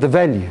 Look at the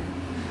value.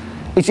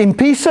 It's in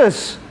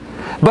pieces.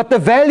 But the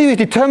value is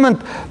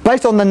determined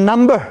based on the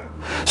number.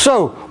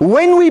 So,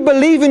 when we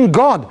believe in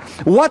God,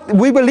 what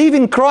we believe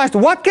in Christ,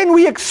 what can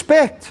we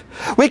expect?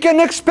 We can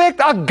expect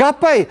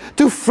agape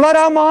to flood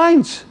our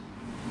minds.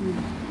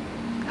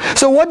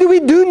 So what do we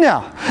do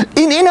now?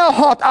 In our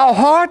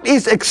heart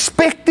is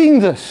expecting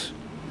this.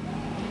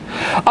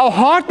 Our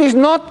heart is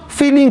not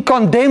feeling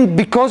condemned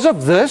because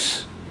of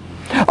this.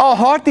 Our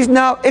heart is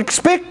now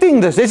expecting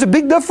this. There's a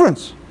big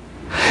difference.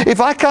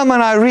 If I come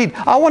and I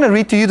want to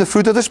read to you the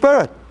fruit of the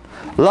Spirit.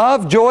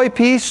 Love, joy,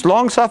 peace,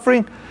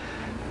 long-suffering.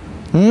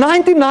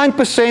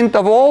 99%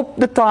 of all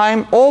the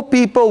time, all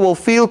people will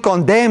feel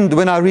condemned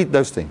when I read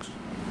those things.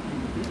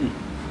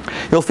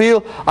 You'll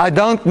feel, I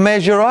don't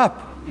measure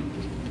up.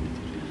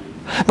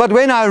 But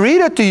when I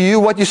read it to you,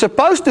 what you're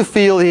supposed to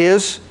feel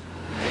is,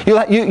 you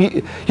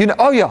know,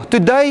 oh yeah,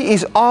 today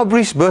is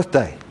Aubrey's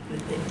birthday.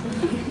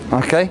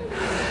 Okay?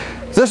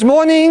 This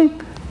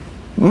morning,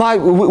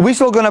 we're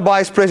still going to buy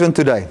his present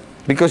today.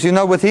 Because you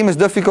know, with him it's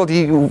difficult.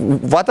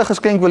 Wat 'n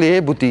geskenk wil jy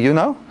hê, boetie, you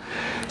know?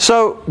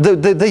 So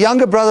the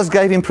younger brothers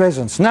gave him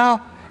presents.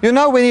 Now, you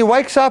know, when he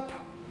wakes up,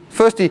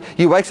 first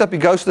he wakes up, he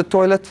goes to the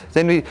toilet.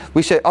 Then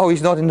we say, oh,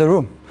 he's not in the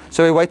room.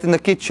 So we wait in the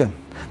kitchen.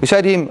 We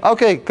say to him,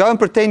 okay, go and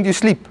pretend you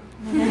sleep.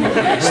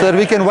 So that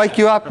we can wake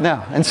you up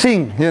now and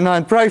sing, you know,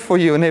 and pray for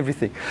you and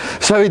everything.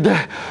 So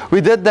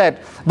we did that.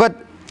 But,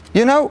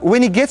 you know,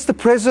 when he gets the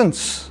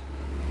presents,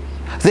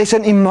 there's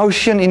an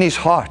emotion in his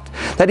heart.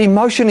 That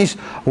emotion is,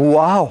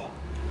 wow,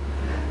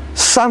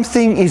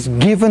 something is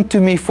given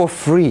to me for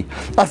free.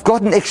 I've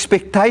got an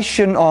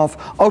expectation of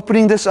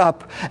opening this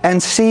up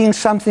and seeing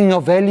something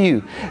of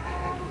value.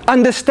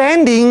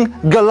 Understanding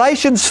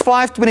Galatians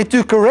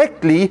 5:22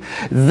 correctly,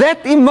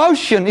 that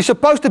emotion is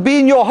supposed to be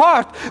in your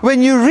heart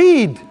when you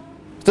read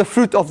the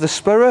fruit of the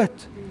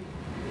Spirit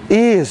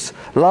is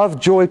love,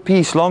 joy,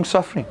 peace,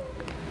 long-suffering.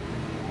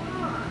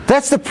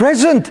 That's the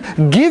present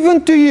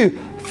given to you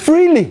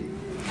freely.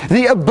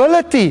 The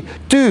ability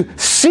to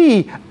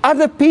see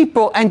other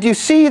people and you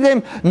see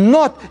them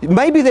not,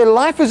 maybe their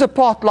life is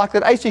apart like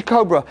that AC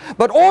Cobra,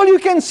 but all you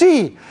can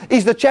see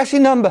is the chassis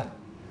number.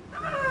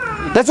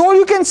 That's all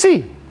you can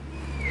see.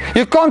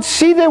 You can't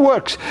see their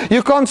works.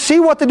 You can't see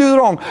what they do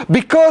wrong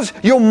because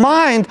your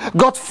mind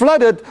got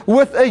flooded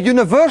with a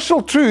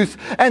universal truth,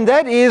 and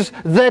that is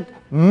that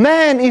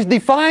man is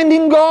defined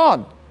in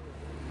God.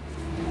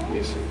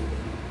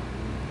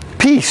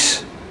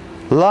 Peace,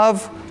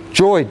 love,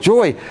 joy,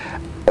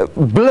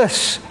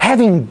 bliss,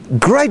 having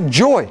great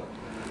joy.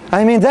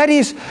 I mean, that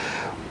is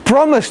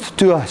promised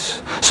to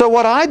us. So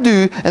what I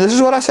do, and this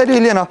is what I said to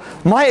Helena,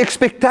 my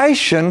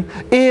expectation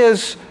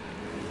is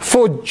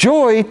for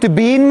joy to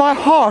be in my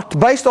heart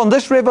based on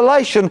this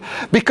revelation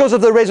because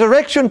of the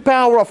resurrection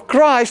power of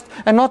Christ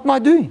and not my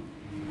doing.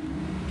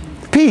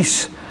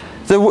 Peace.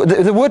 The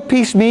word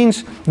peace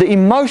means the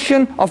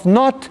emotion of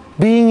not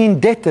being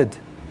indebted.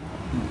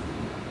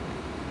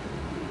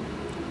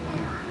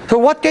 So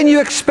what can you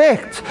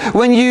expect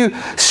when you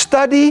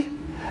study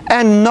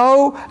and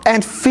know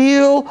and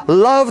feel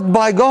loved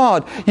by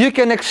God? You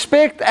can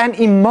expect an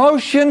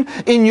emotion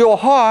in your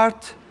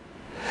heart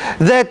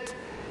that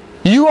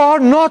you are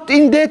not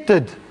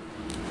indebted.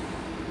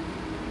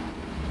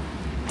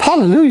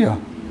 Hallelujah.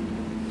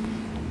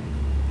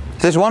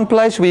 There's one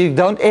place where you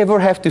don't ever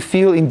have to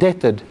feel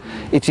indebted.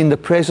 It's in the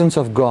presence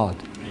of God.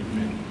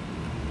 Amen.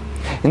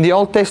 In the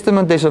Old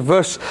Testament, there's a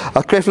verse,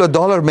 Creflo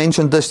Dollar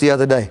mentioned this the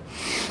other day.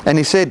 And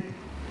he said,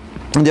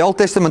 in the Old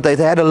Testament, they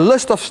had a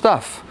list of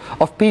stuff,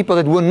 of people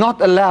that were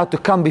not allowed to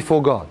come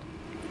before God.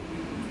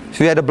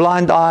 So you had a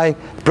blind eye,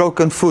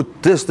 broken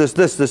foot, this.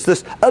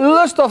 A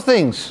list of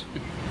things.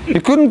 You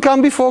couldn't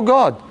come before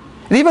God.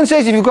 It even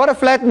says if you've got a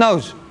flat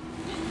nose,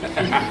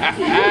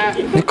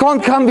 you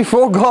can't come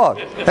before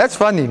God. That's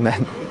funny,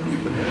 man.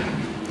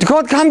 You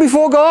can't come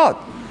before God.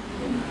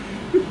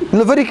 In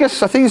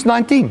Leviticus, I think it's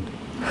 19.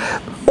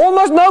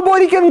 Almost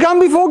nobody can come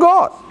before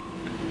God.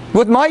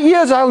 With my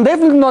ears, I'll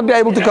definitely not be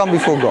able to come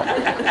before God.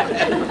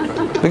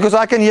 Because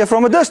I can hear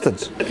from a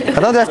distance. I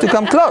don't have to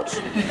come close.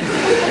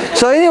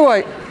 So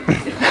anyway,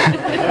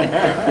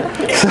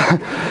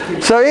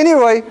 so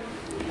anyway,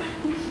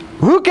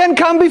 who can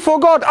come before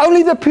God?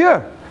 Only the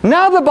pure.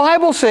 Now the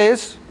Bible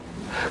says,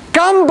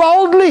 come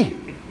boldly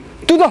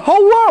to the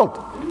whole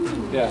world.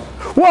 Yeah.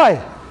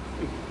 Why?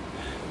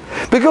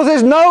 Because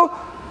there's no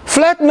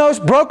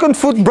flat-nosed, broken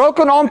foot,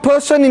 broken arm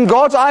person in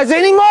God's eyes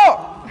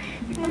anymore.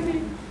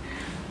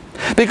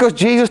 Because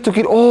Jesus took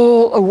it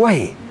all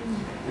away.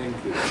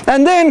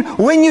 And then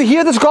when you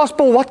hear this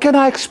gospel, what can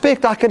I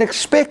expect? I can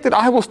expect that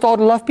I will start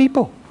to love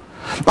people.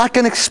 I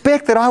can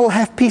expect that I will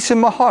have peace in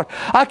my heart.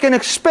 I can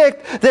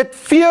expect that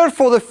fear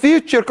for the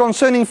future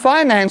concerning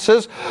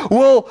finances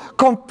will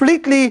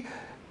completely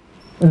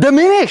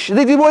diminish.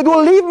 That it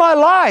will leave my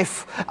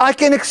life. I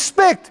can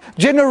expect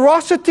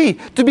generosity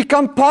to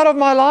become part of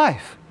my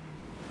life.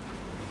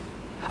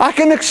 I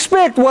can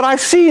expect what I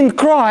see in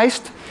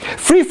Christ,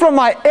 free from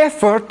my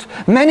effort,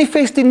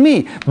 manifest in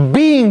me,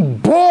 being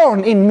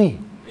born in me.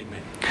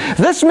 Amen.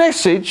 This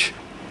message,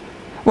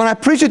 when I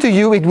preach it to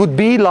you, it would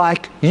be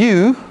like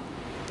you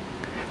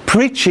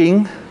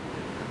preaching,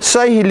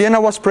 say Helena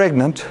was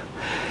pregnant,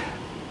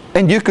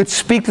 and you could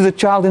speak to the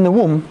child in the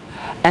womb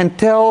and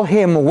tell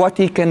him what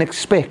he can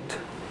expect.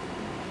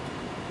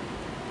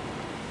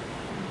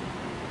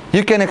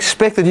 You can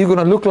expect that you're going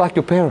to look like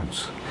your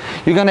parents.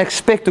 You're going to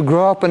expect to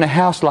grow up in a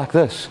house like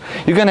this.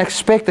 You're going to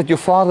expect that your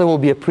father will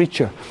be a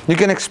preacher. You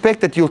can expect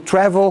that you'll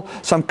travel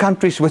some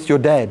countries with your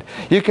dad.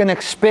 You can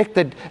expect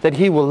that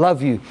he will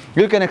love you.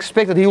 You can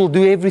expect that he will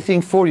do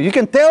everything for you. You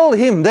can tell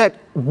him that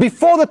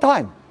before the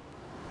time.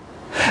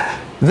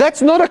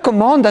 That's not a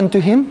command unto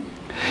him.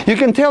 You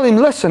can tell him,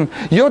 listen,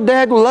 your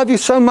dad will love you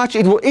so much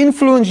it will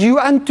influence you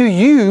unto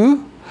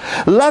you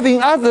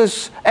loving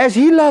others as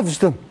he loves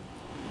them.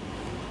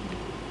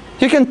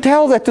 You can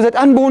tell that to that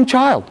unborn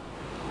child.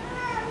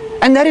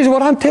 And that is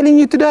what I'm telling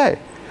you today.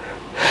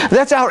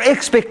 That's our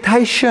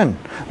expectation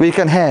we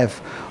can have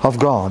of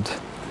God.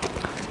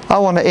 I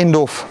want to end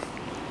off.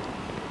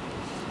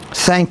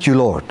 Thank you,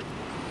 Lord,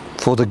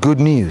 for the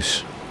good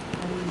news.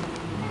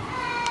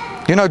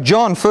 You know, 1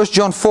 John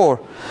 4,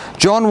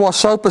 John was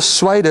so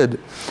persuaded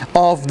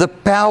of the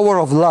power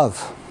of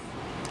love.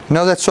 You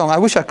know that song? I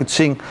wish I could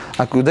sing.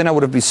 Then I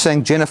would have been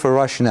saying Jennifer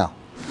Rush now.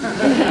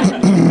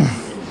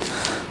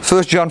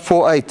 1 John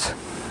 4:8.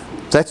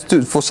 That's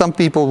for some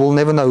people will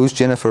never know who's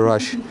Jennifer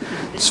Rush.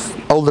 It's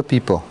older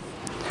people.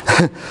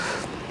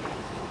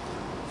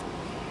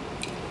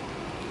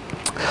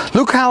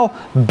 Look how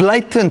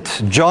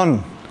blatant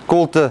John,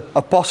 called the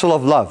apostle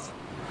of love,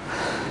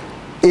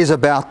 is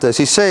about this.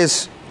 He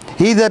says,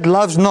 he that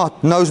loves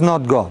not knows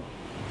not God,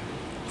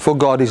 for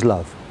God is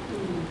love.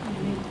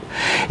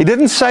 He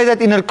didn't say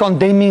that in a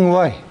condemning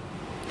way.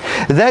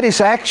 That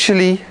is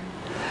actually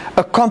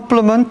a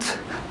compliment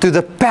to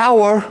the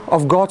power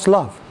of God's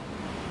love.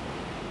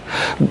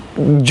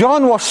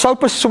 John was so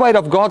persuaded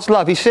of God's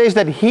love. He says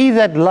that he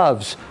that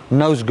loves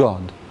knows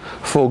God,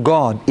 for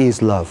God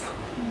is love.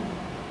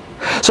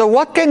 So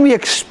what can we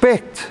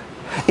expect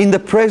in the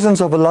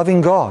presence of a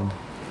loving God?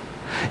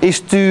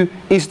 Is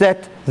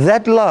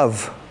that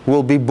love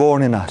will be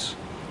born in us.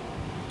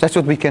 That's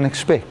what we can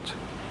expect.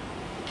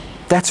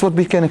 That's what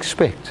we can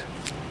expect.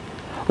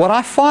 What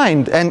I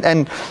find,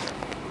 and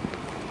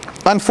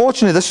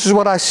unfortunately this is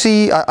what I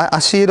see, I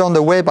see it on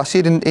the web, I see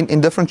it in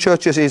different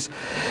churches, is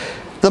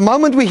the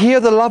moment we hear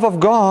the love of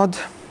God,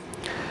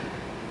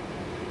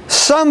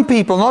 some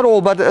people, not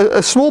all, but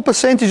a small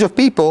percentage of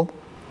people,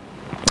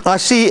 I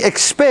see,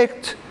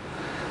 expect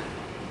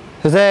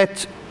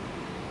that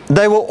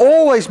they will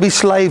always be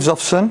slaves of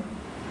sin.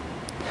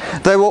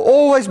 They will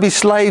always be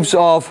slaves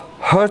of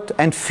hurt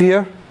and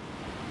fear.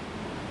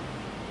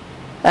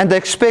 And they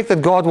expect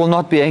that God will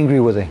not be angry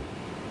with them.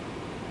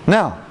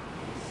 Now,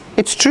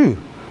 it's true.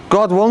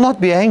 God will not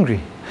be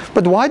angry.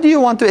 But why do you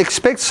want to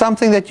expect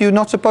something that you're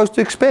not supposed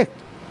to expect?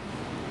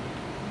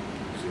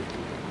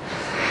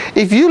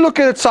 If you look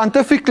at it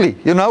scientifically,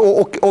 you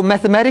know, or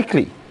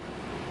mathematically,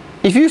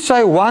 if you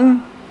say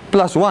 1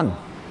 plus 1,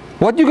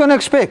 what are you going to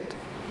expect?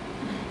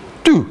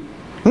 2.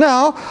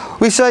 Now,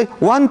 we say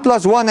 1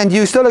 plus 1 and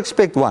you still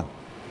expect 1.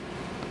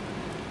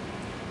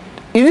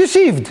 You're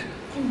deceived.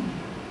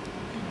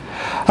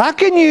 How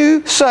can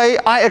you say,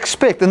 I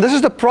expect? And this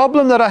is the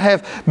problem that I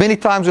have many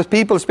times with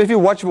people, especially if you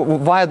watch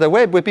via the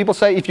web, where people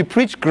say, if you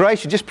preach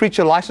grace, you just preach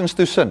a license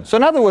to sin. So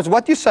in other words,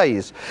 what you say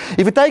is,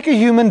 if you take a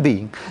human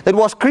being that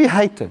was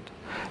created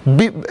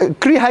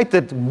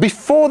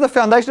before the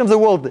foundation of the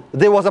world,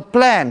 there was a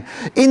plan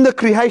in the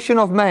creation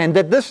of man,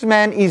 that this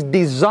man is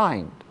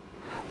designed,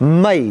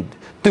 made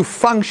to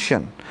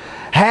function,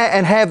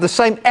 and have the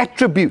same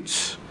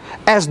attributes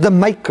as the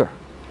Maker.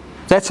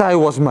 That's how he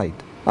was made.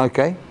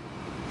 Okay?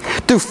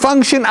 To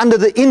function under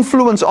the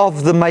influence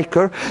of the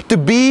Maker, to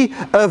be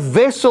a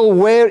vessel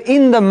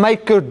wherein the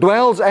Maker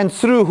dwells and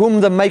through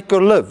whom the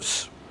Maker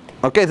lives.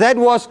 Okay, that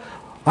was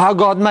how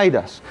God made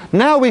us.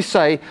 Now we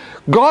say,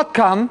 God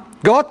come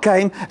God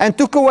came and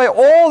took away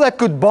all that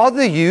could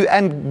bother you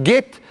and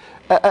get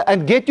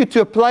you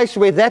to a place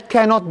where that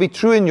cannot be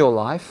true in your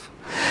life.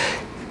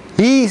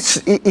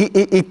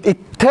 It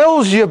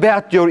tells you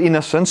about your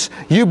innocence.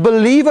 You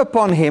believe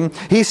upon Him.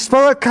 His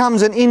Spirit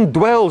comes and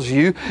indwells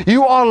you.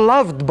 You are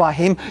loved by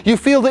Him. You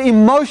feel the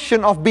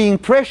emotion of being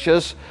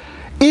precious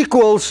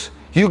equals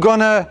you're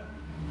going to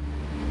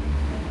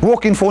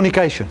walk in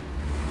fornication.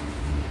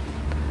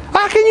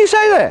 How can you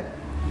say that?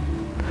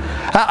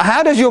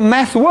 How does your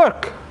math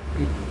work?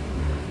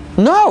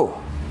 No.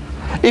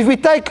 If we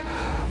take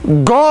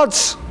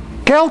God's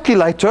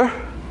calculator,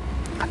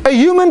 a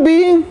human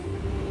being,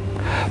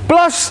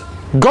 plus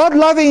God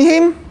loving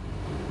him,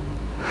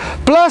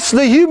 plus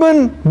the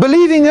human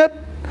believing it,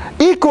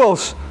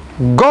 equals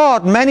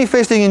God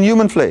manifesting in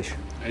human flesh.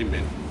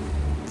 Amen.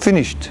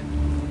 Finished.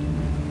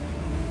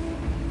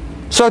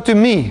 So to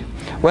me,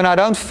 when I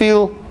don't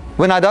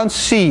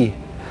see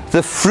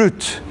the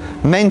fruit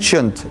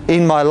mentioned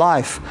in my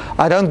life,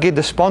 I don't get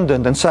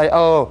despondent and say,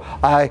 oh,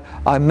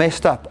 I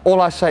messed up.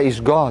 All I say is,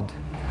 God,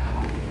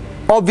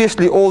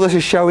 obviously all this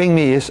is showing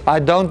me is I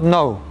don't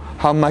know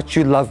how much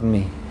you love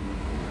me.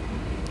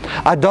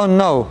 I don't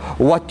know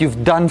what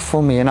you've done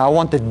for me, and I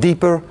want a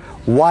deeper,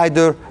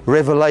 wider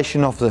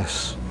revelation of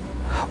this.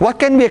 What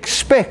can we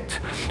expect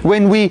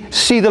when we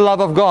see the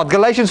love of God?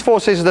 Galatians 4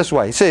 says it this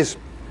way. It says,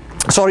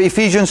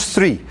 Ephesians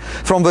 3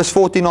 from verse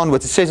 14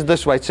 onwards. It says it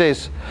this way. It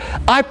says,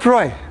 I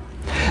pray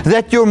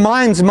that your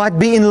minds might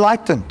be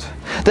enlightened,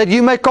 that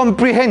you may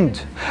comprehend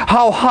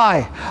how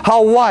high,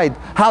 how wide,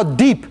 how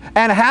deep,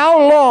 and how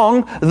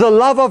long the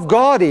love of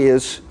God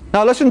is.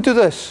 Now listen to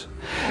this.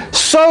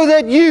 So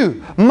that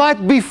you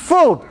might be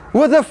filled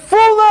with the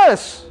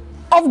fullness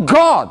of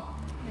God.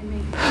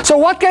 Amen. So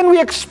what can we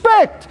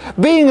expect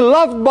being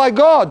loved by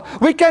God?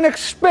 We can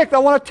expect, I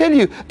want to tell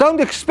you, don't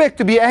expect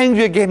to be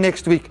angry again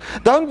next week.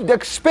 Don't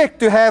expect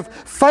to have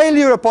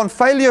failure upon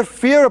failure,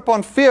 fear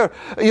upon fear,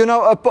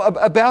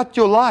 about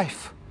your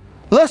life.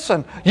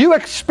 Listen, you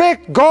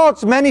expect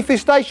God's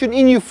manifestation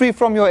in you free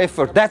from your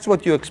effort. That's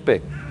what you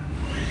expect.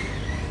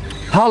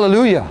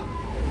 Hallelujah.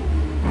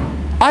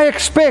 I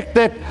expect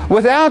that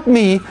without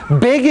me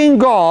begging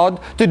God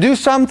to do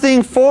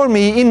something for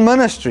me in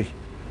ministry,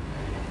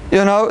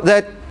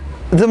 that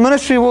the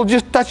ministry will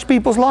just touch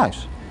people's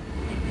lives.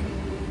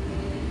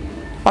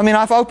 I mean,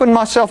 I've opened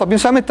myself up.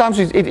 So many times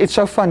it's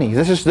so funny.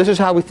 This is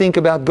how we think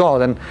about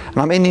God, and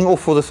I'm ending off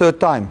for the third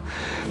time.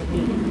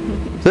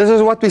 This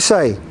is what we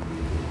say.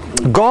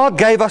 God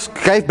gave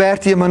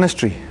Bertie a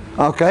ministry.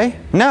 Okay?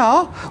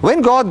 Now,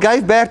 when God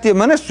gave Bertie a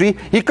ministry,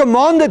 He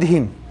commanded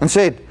him and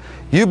said,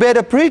 you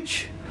better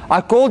preach. I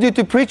called you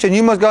to preach, and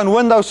you must go and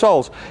win those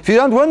souls. If you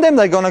don't win them,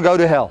 they're going to go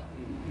to hell.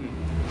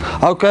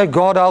 Okay,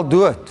 God, I'll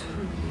do it.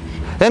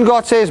 Then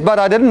God says, but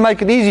I didn't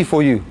make it easy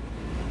for you.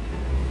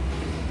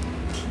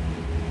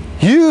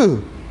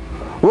 You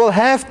will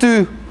have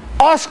to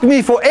ask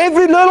me for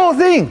every little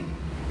thing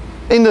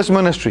in this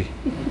ministry.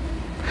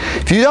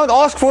 If you don't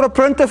ask for a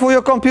printer for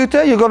your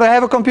computer, you're going to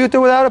have a computer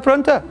without a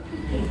printer.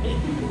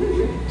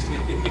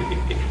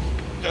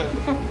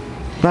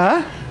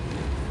 Huh?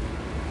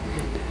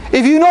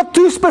 If you're not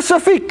too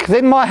specific,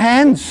 then my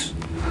hands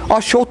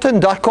are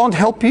shortened. I can't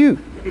help you.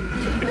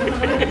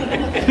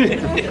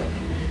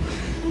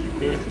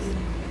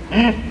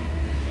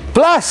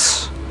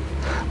 Plus,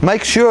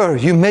 make sure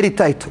you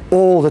meditate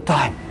all the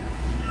time.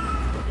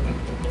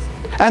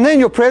 And then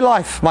your prayer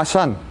life, my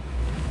son.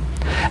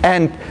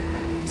 And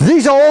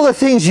these are all the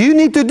things you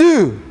need to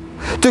do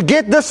to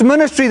get this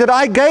ministry that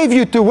I gave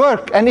you to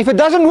work. And if it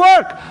doesn't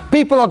work,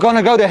 people are going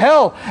to go to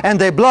hell, and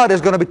their blood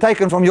is going to be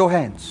taken from your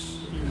hands.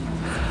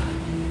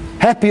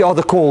 Happy are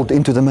the called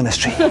into the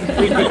ministry.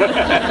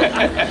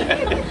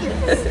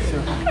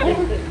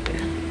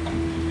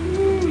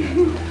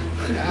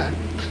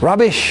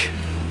 Rubbish.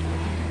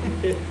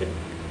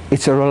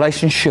 It's a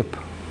relationship.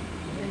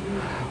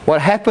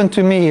 What happened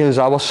to me is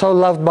I was so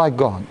loved by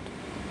God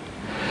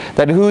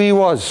that who He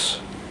was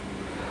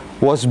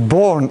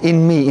born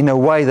in me in a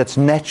way that's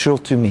natural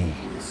to me.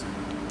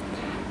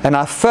 And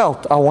I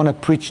felt I want to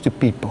preach to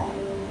people.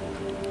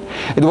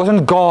 It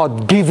wasn't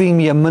God giving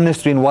me a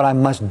ministry in what I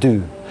must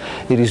do.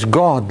 It is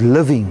God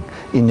living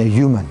in a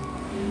human.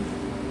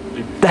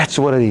 That's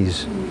what it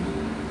is.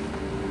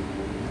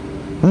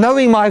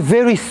 Knowing my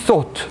very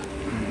thought.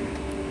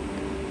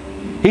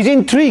 He's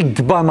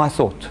intrigued by my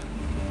thought.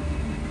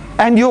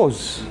 And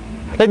yours.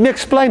 Let me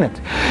explain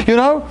it.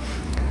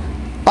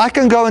 I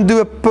can go and do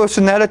a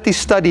personality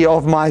study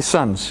of my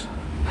sons.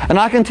 And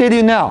I can tell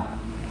you now,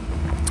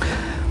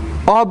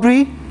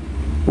 Aubrey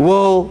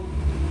will,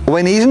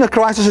 when he's in a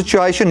crisis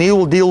situation, he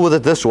will deal with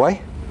it this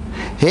way.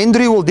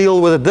 Henry will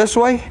deal with it this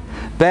way.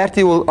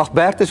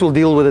 Bertus will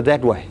deal with it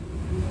that way.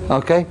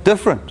 Okay?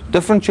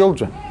 Different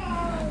children.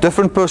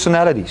 Different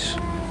personalities.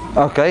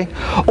 Okay?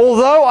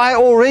 Although I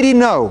already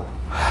know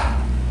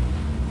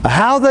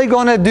how they're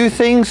going to do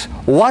things,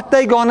 what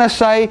they're going to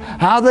say,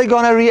 how they're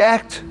going to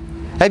react.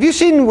 Have you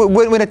seen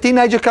when a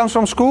teenager comes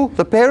from school,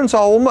 the parents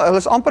are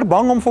almost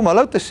bang om vir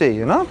hallo te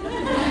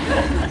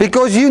sê,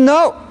 Because you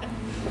know.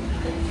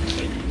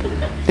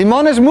 Die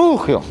man is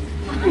moeg, joh.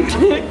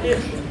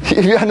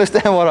 If you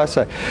understand what I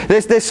say.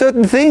 There's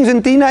certain things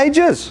in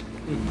teenagers.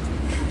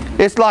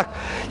 It's like,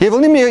 jy wil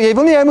nie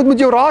hy moet met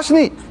jou raas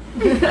nie.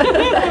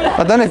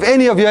 I don't know if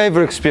any of you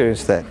ever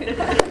experienced that.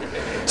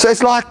 So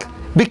it's like,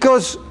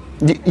 because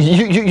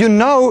you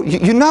know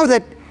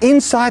that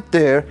inside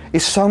there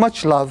is so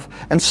much love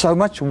and so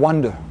much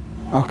wonder.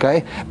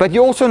 Okay? But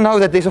you also know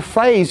that there's a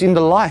phase in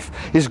the life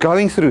he's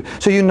going through.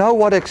 So you know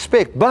what to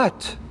expect.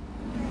 But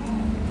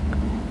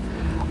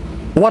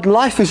what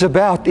life is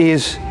about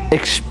is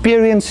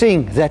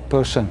experiencing that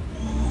person.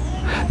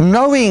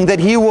 Knowing that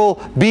he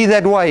will be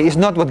that way is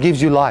not what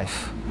gives you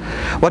life.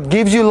 What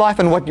gives you life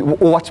and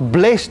what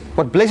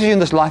blesses you in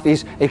this life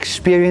is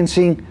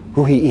experiencing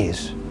who he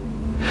is.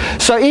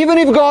 So even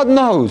if God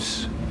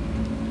knows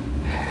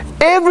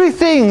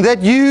everything that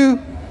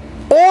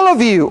all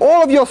of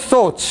your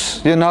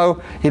thoughts, you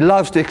know, he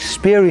loves to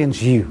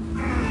experience you.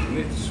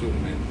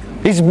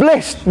 He's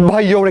blessed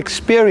by your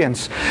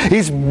experience.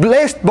 He's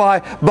blessed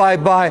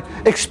by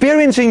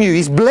experiencing you.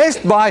 He's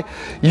blessed by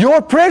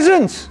your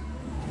presence.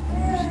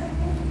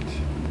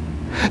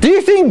 Do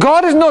you think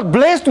God is not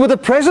blessed with the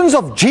presence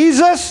of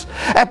Jesus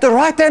at the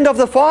right hand of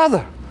the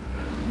Father?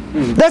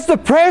 That's the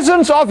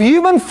presence of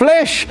human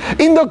flesh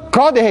in the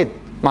Godhead.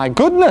 My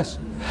goodness.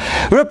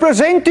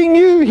 Representing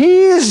you,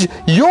 He is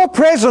your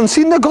presence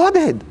in the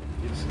Godhead.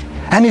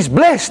 And He's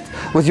blessed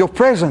with your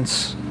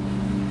presence.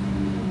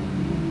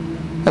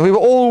 And we were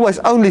always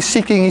only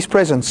seeking His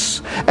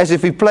presence, as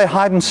if we play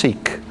hide and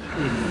seek.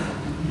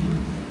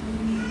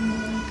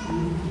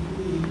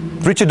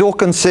 Richard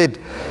Dawkins said,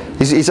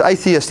 he's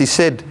atheist, he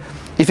said,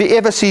 if he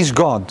ever sees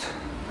God,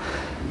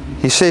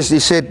 he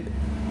said,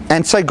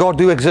 and say God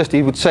do exist,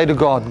 he would say to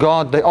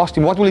God, they asked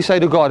him, what will he say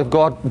to God if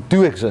God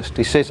do exist?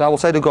 He says, I will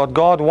say to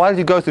God, why did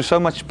you go through so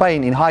much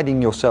pain in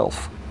hiding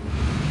yourself?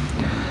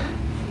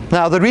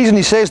 Now the reason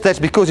he says that's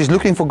because he's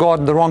looking for God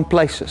in the wrong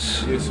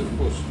places. Yes, of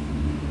course.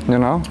 You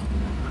know?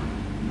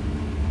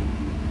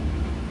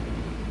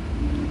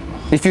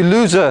 If you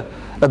lose a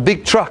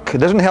big truck, it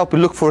doesn't help you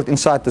look for it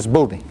inside this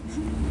building.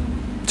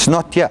 It's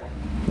not here.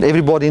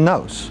 Everybody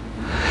knows.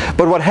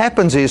 But what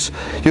happens is,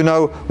 you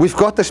know, we've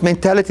got this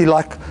mentality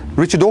like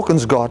Richard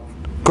Dawkins got.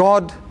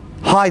 God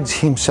hides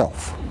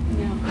Himself.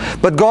 Yeah.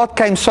 But God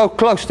came so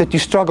close that you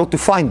struggle to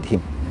find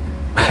Him.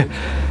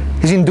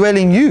 He's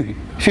indwelling you.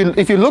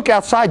 If you look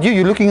outside you,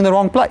 you're looking in the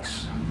wrong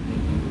place.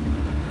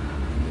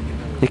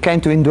 He came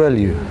to indwell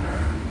you.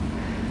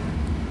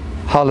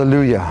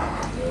 Hallelujah.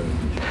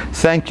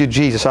 Thank you,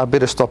 Jesus. I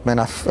better stop, man.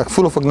 Ek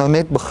voel of ek nou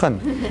net begin.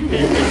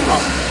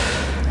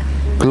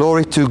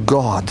 Glory to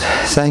God.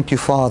 Thank you,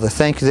 Father.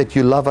 Thank you that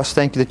you love us.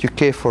 Thank you that you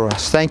care for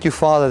us. Thank you,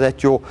 Father,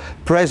 that your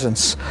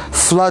presence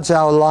floods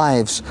our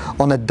lives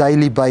on a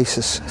daily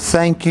basis.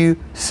 Thank you,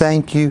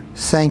 thank you,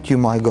 thank you,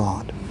 my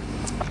God.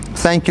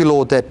 Thank you,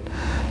 Lord,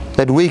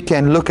 that we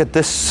can look at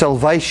this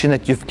salvation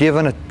that you've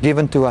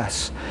given to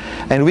us,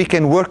 and we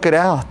can work it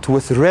out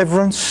with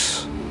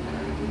reverence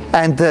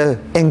and the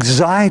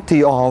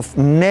anxiety of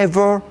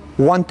never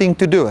wanting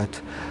to do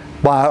it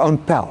by our own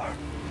power.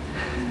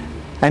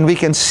 And we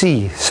can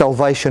see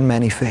salvation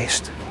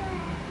manifest.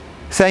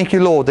 Thank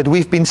you, Lord, that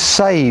we've been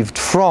saved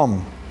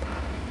from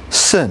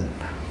sin.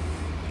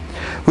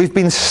 We've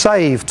been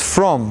saved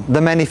from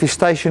the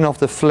manifestation of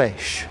the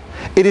flesh.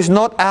 It is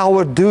not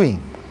our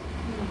doing.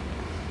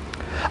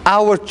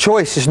 Our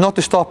choice is not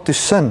to stop to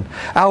sin.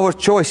 Our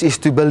choice is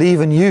to believe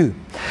in you.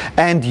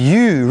 And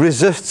you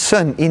resist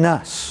sin in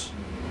us.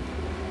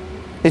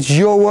 It's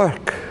your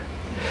work.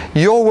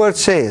 Your word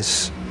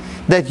says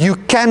that you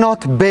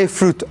cannot bear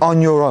fruit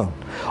on your own.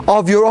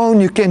 Of your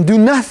own you can do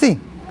nothing.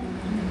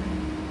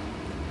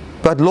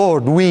 But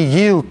Lord, we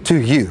yield to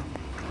you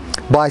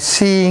by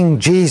seeing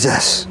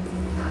Jesus.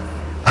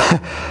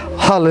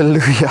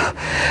 Hallelujah.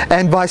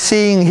 And by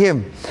seeing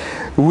Him,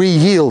 we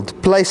yield,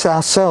 place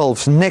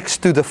ourselves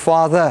next to the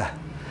Father.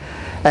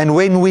 And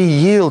when we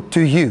yield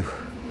to you,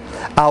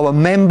 our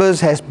members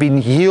has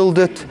been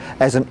yielded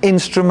as an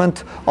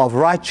instrument of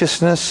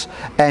righteousness,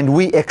 and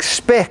we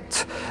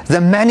expect the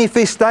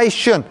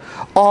manifestation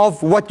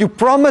of what you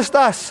promised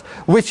us,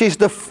 which is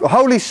the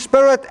Holy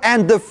Spirit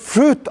and the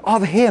fruit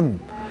of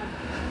Him.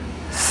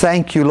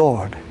 Thank you,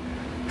 Lord.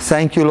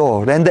 Thank you,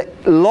 Lord. And the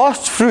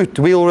last fruit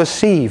we'll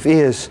receive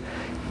is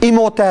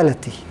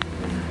immortality.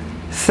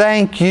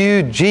 Thank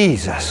you,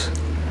 Jesus.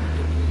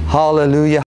 Hallelujah.